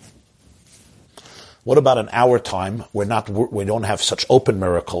 What about in our time? We don't have such open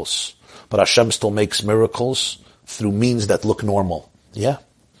miracles, but Hashem still makes miracles through means that look normal. Yeah?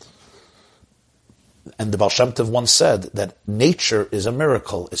 And the Baal Shem Tov once said that nature is a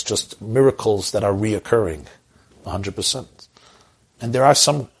miracle. It's just miracles that are reoccurring. 100%. And there are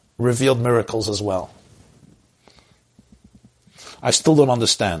some revealed miracles as well. I still don't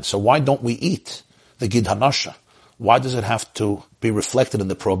understand. So why don't we eat the Gid Hanasha? Why does it have to be reflected in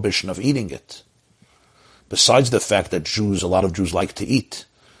the prohibition of eating it? Besides the fact that a lot of Jews like to eat,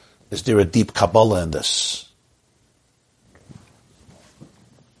 is there a deep Kabbalah in this?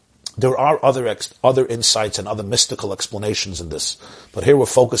 There are other insights and other mystical explanations in this, but here we're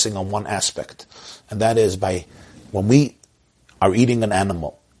focusing on one aspect, and that is when we are eating an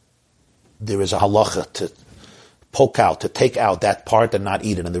animal, there is a halacha to to take out that part and not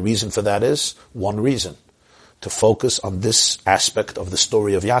eat it. And the reason for that is, one reason, to focus on this aspect of the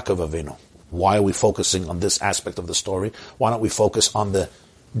story of Yaakov Avinu. Why are we focusing on this aspect of the story? Why don't we focus on the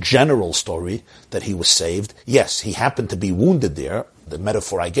general story that he was saved? Yes, he happened to be wounded there. The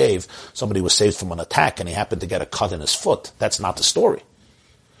metaphor I gave, somebody was saved from an attack and he happened to get a cut in his foot. That's not the story.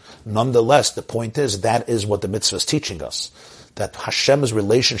 Nonetheless, the point is, that is what the mitzvah is teaching us. That Hashem's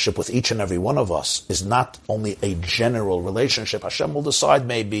relationship with each and every one of us is not only a general relationship. Hashem will decide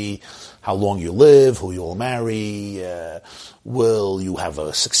maybe how long you live, who you will marry, will you have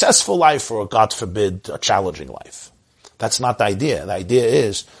a successful life or, God forbid, a challenging life. That's not the idea. The idea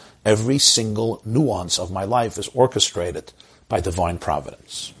is every single nuance of my life is orchestrated by divine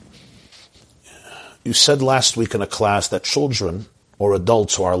providence. You said last week in a class that children or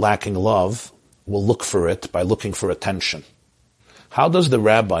adults who are lacking love will look for it by looking for attention. How does the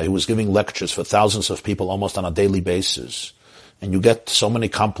rabbi who is giving lectures for thousands of people almost on a daily basis, and you get so many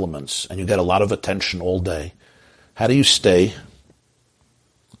compliments, and you get a lot of attention all day, how do you stay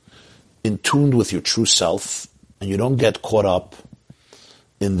in tune with your true self, and you don't get caught up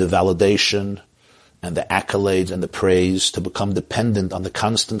in the validation and the accolades and the praise to become dependent on the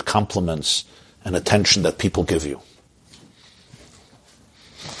constant compliments and attention that people give you?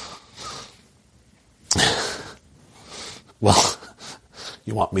 Well,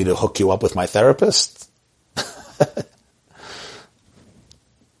 you want me to hook you up with my therapist?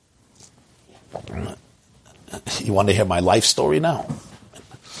 You want to hear my life story now?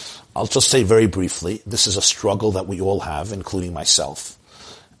 I'll just say very briefly, this is a struggle that we all have, including myself.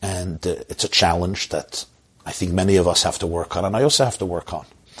 And it's a challenge that I think many of us have to work on, and I also have to work on.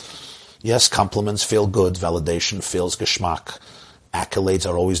 Yes, compliments feel good, validation feels geschmack. Accolades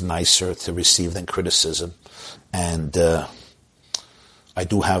are always nicer to receive than criticism. And I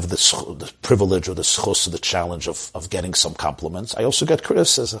do have the privilege or the schus, the challenge of getting some compliments. I also get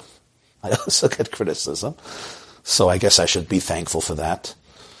criticism. So I guess I should be thankful for that.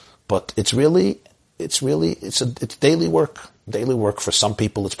 But it's daily work. Daily work. For some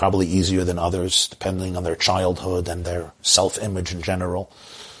people, it's probably easier than others, depending on their childhood and their self-image in general.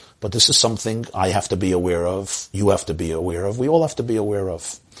 But this is something I have to be aware of. You have to be aware of. We all have to be aware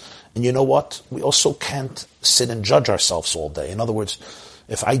of. And you know what? We also can't sit and judge ourselves all day. In other words,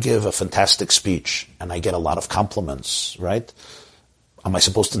 if I give a fantastic speech and I get a lot of compliments, right? Am I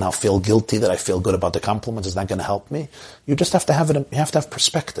supposed to now feel guilty that I feel good about the compliments? Is that going to help me? You just have to have you have to have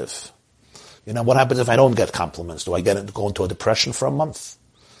perspective. You know, what happens if I don't get compliments? Do I go into a depression for a month?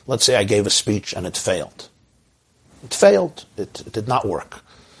 Let's say I gave a speech and it failed. It failed. It did not work.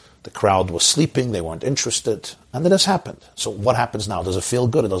 The crowd was sleeping, they weren't interested, and then this happened. So what happens now? Does it feel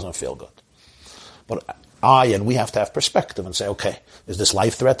good? It doesn't feel good. But we have to have perspective and say, okay, is this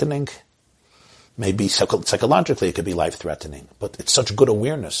life-threatening? Maybe psychologically it could be life-threatening, but it's such good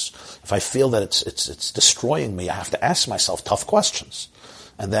awareness. If I feel that it's destroying me, I have to ask myself tough questions.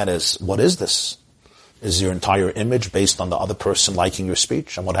 And that is, what is this? Is your entire image based on the other person liking your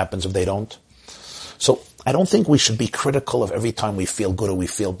speech? And what happens if they don't? So I don't think we should be critical of every time we feel good or we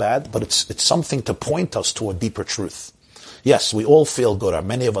feel bad, but it's something to point us to a deeper truth. Yes, we all feel good, or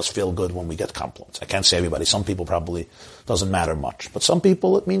many of us feel good when we get compliments. I can't say everybody. Some people probably doesn't matter much, but some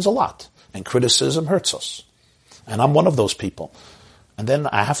people it means a lot. And criticism hurts us. And I'm one of those people. And then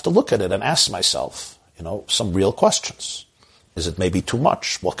I have to look at it and ask myself, some real questions. Is it maybe too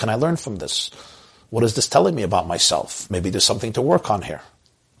much? What can I learn from this? What is this telling me about myself? Maybe there's something to work on here.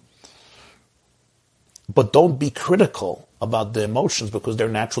 But don't be critical about the emotions because they're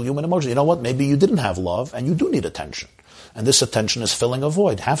natural human emotions. You know what? Maybe you didn't have love and you do need attention. And this attention is filling a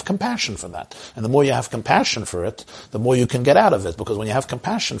void. Have compassion for that. And the more you have compassion for it, the more you can get out of it. Because when you have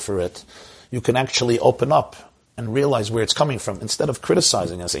compassion for it, you can actually open up and realize where it's coming from. Instead of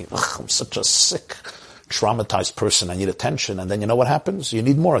criticizing and saying, I'm such a sick, traumatized person, I need attention. And then you know what happens? You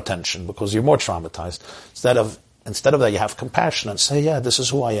need more attention because you're more traumatized. Instead of that, you have compassion and say, yeah, this is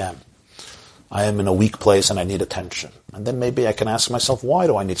who I am. I am in a weak place and I need attention. And then maybe I can ask myself, why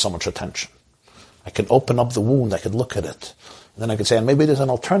do I need so much attention? I can open up the wound, I could look at it. And then I could say, and maybe there's an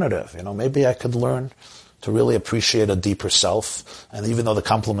alternative, maybe I could learn to really appreciate a deeper self. And even though the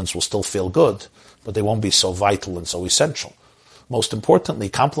compliments will still feel good, but they won't be so vital and so essential. Most importantly,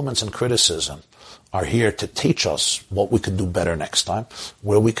 compliments and criticism are here to teach us what we can do better next time,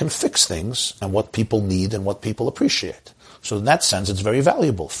 where we can fix things, and what people need and what people appreciate. So in that sense, it's very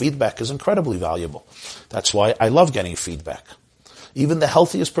valuable. Feedback is incredibly valuable. That's why I love getting feedback. Even the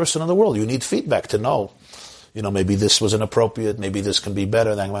healthiest person in the world, you need feedback to know, maybe this was inappropriate, maybe this can be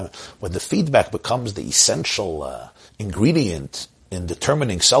better. When the feedback becomes the essential ingredient in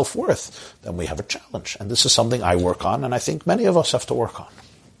determining self-worth, then we have a challenge. And this is something I work on, and I think many of us have to work on.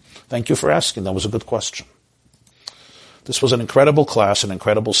 Thank you for asking. That was a good question. This was an incredible class, an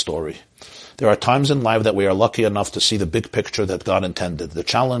incredible story. There are times in life that we are lucky enough to see the big picture that God intended. The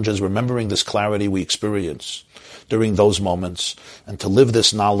challenge is remembering this clarity we experience during those moments, and to live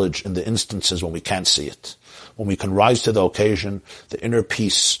this knowledge in the instances when we can't see it. When we can rise to the occasion, the inner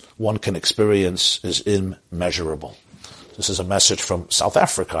peace one can experience is immeasurable. This is a message from South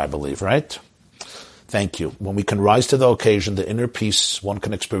Africa, I believe, right? Thank you. When we can rise to the occasion, the inner peace one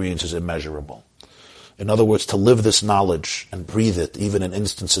can experience is immeasurable. In other words, to live this knowledge and breathe it, even in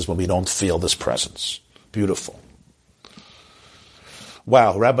instances when we don't feel this presence. Beautiful.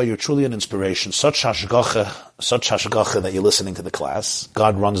 Wow, Rabbi, you're truly an inspiration. Such hashgacha that you're listening to the class.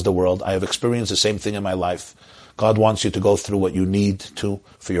 God runs the world. I have experienced the same thing in my life. God wants you to go through what you need to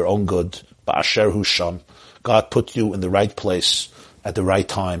for your own good. Ba'asher hu sham. God put you in the right place at the right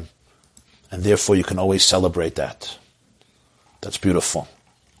time, and therefore you can always celebrate that. That's beautiful.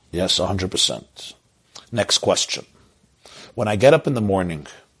 Yes, 100%. Next question. When I get up in the morning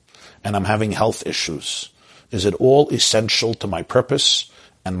and I'm having health issues, is it all essential to my purpose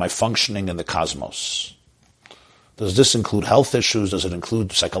and my functioning in the cosmos? Does this include health issues? Does it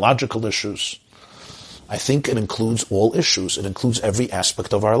include psychological issues? I think it includes all issues. It includes every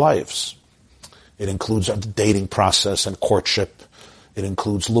aspect of our lives. It includes the dating process and courtship. It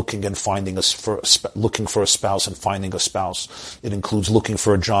includes looking for a spouse and finding a spouse. It includes looking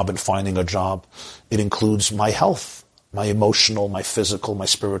for a job and finding a job. It includes my health, my emotional, my physical, my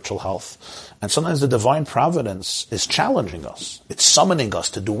spiritual health. And sometimes the divine providence is challenging us. It's summoning us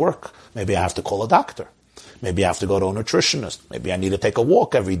to do work. Maybe I have to call a doctor. Maybe I have to go to a nutritionist. Maybe I need to take a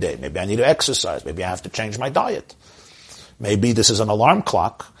walk every day. Maybe I need to exercise. Maybe I have to change my diet. Maybe this is an alarm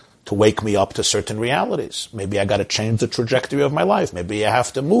clock to wake me up to certain realities. Maybe I got to change the trajectory of my life. Maybe I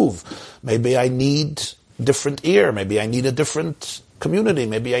have to move. Maybe I need different ear. Maybe I need a different community.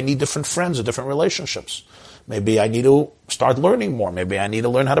 Maybe I need different friends or different relationships. Maybe I need to start learning more. Maybe I need to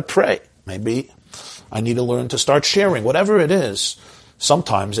learn how to pray. Maybe I need to learn to start sharing. Whatever it is,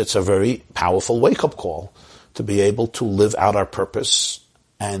 sometimes it's a very powerful wake-up call to be able to live out our purpose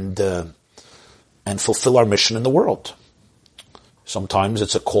and fulfill our mission in the world. Sometimes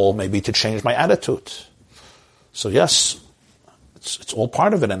it's a call maybe to change my attitude. So yes, it's all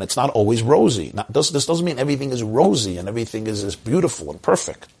part of it, and it's not always rosy. This doesn't mean everything is rosy and everything is beautiful and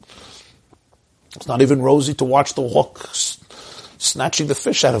perfect. It's not even rosy to watch the hawk snatching the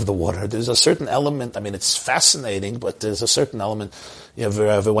fish out of the water. There's a certain element, it's fascinating, but there's a certain element. You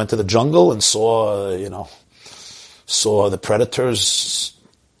ever went to the jungle and saw the predators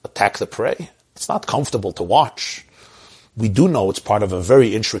attack the prey? It's not comfortable to watch. We do know it's part of a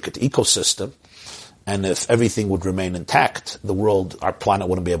very intricate ecosystem, and if everything would remain intact, our planet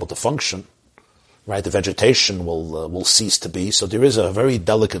wouldn't be able to function, right? The vegetation will cease to be. So there is a very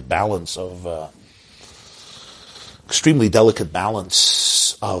delicate balance extremely delicate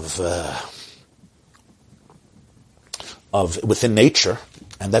balance of within nature,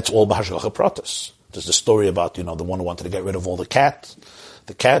 and that's all b'hashgacha pratis. There's the story about the one who wanted to get rid of all the cats,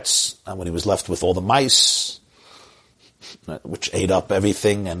 and when he was left with all the mice, which ate up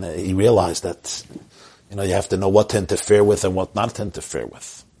everything, and he realized that, you have to know what to interfere with and what not to interfere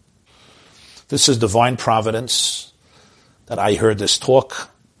with. This is divine providence that I heard this talk,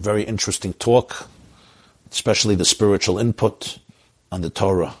 very interesting talk, especially the spiritual input on the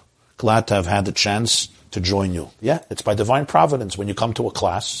Torah. Glad to have had the chance to join you. Yeah, it's by divine providence when you come to a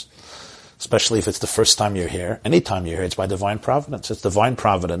class, especially if it's the first time you're here. Anytime you're here, it's by divine providence. It's divine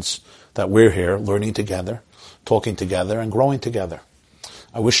providence that we're here learning together, talking together, and growing together.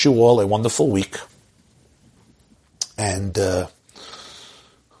 I wish you all a wonderful week and a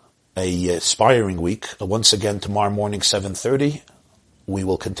inspiring week. Once again, tomorrow morning, 7:30, we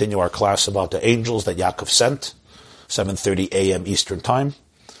will continue our class about the angels that Yaakov sent, 7:30 a.m. Eastern Time.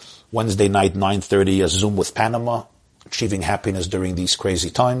 Wednesday night, 9:30, a Zoom with Panama, Achieving Happiness During These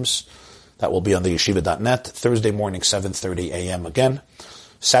Crazy Times. That will be on the yeshiva.net. Thursday morning, 7:30 a.m. again.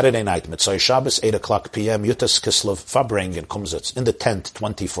 Saturday night, Mitzvah Shabbos, 8 o'clock p.m., Yutas Kislev, Farbrengen, Kumsitz, in the tent,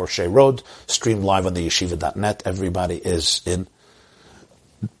 24 Shea Road, stream live on the yeshiva.net. Everybody is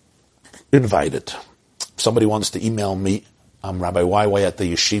invited. If somebody wants to email me, I'm Rabbi YY at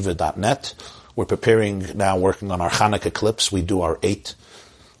the yeshiva.net. We're preparing now, working on our Hanukkah clips. We do our 8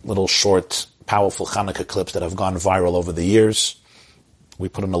 little short, powerful Hanukkah clips that have gone viral over the years. We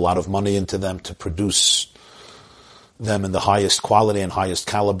put in a lot of money into them to produce them in the highest quality and highest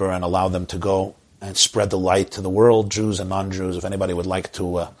caliber and allow them to go and spread the light to the world, Jews and non-Jews. If anybody would like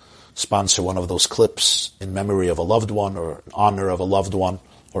to sponsor one of those clips in memory of a loved one or in honor of a loved one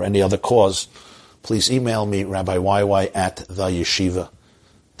or any other cause, please email me, Rabbi YY at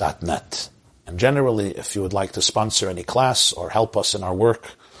theyeshiva.net. And generally, if you would like to sponsor any class or help us in our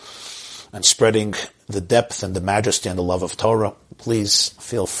work and spreading the depth and the majesty and the love of Torah, please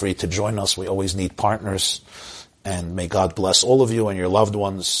feel free to join us. We always need partners. And may God bless all of you and your loved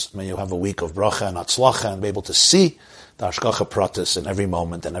ones. May you have a week of bracha and atzlacha and be able to see the Hashgacha Pratis in every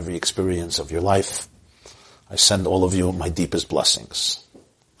moment and every experience of your life. I send all of you my deepest blessings.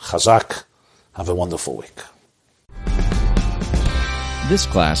 Chazak. Have a wonderful week. This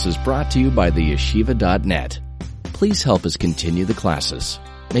class is brought to you by the yeshiva.net. Please help us continue the classes.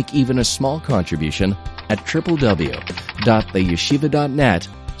 Make even a small contribution at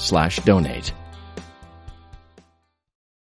www.theyeshiva.net/donate.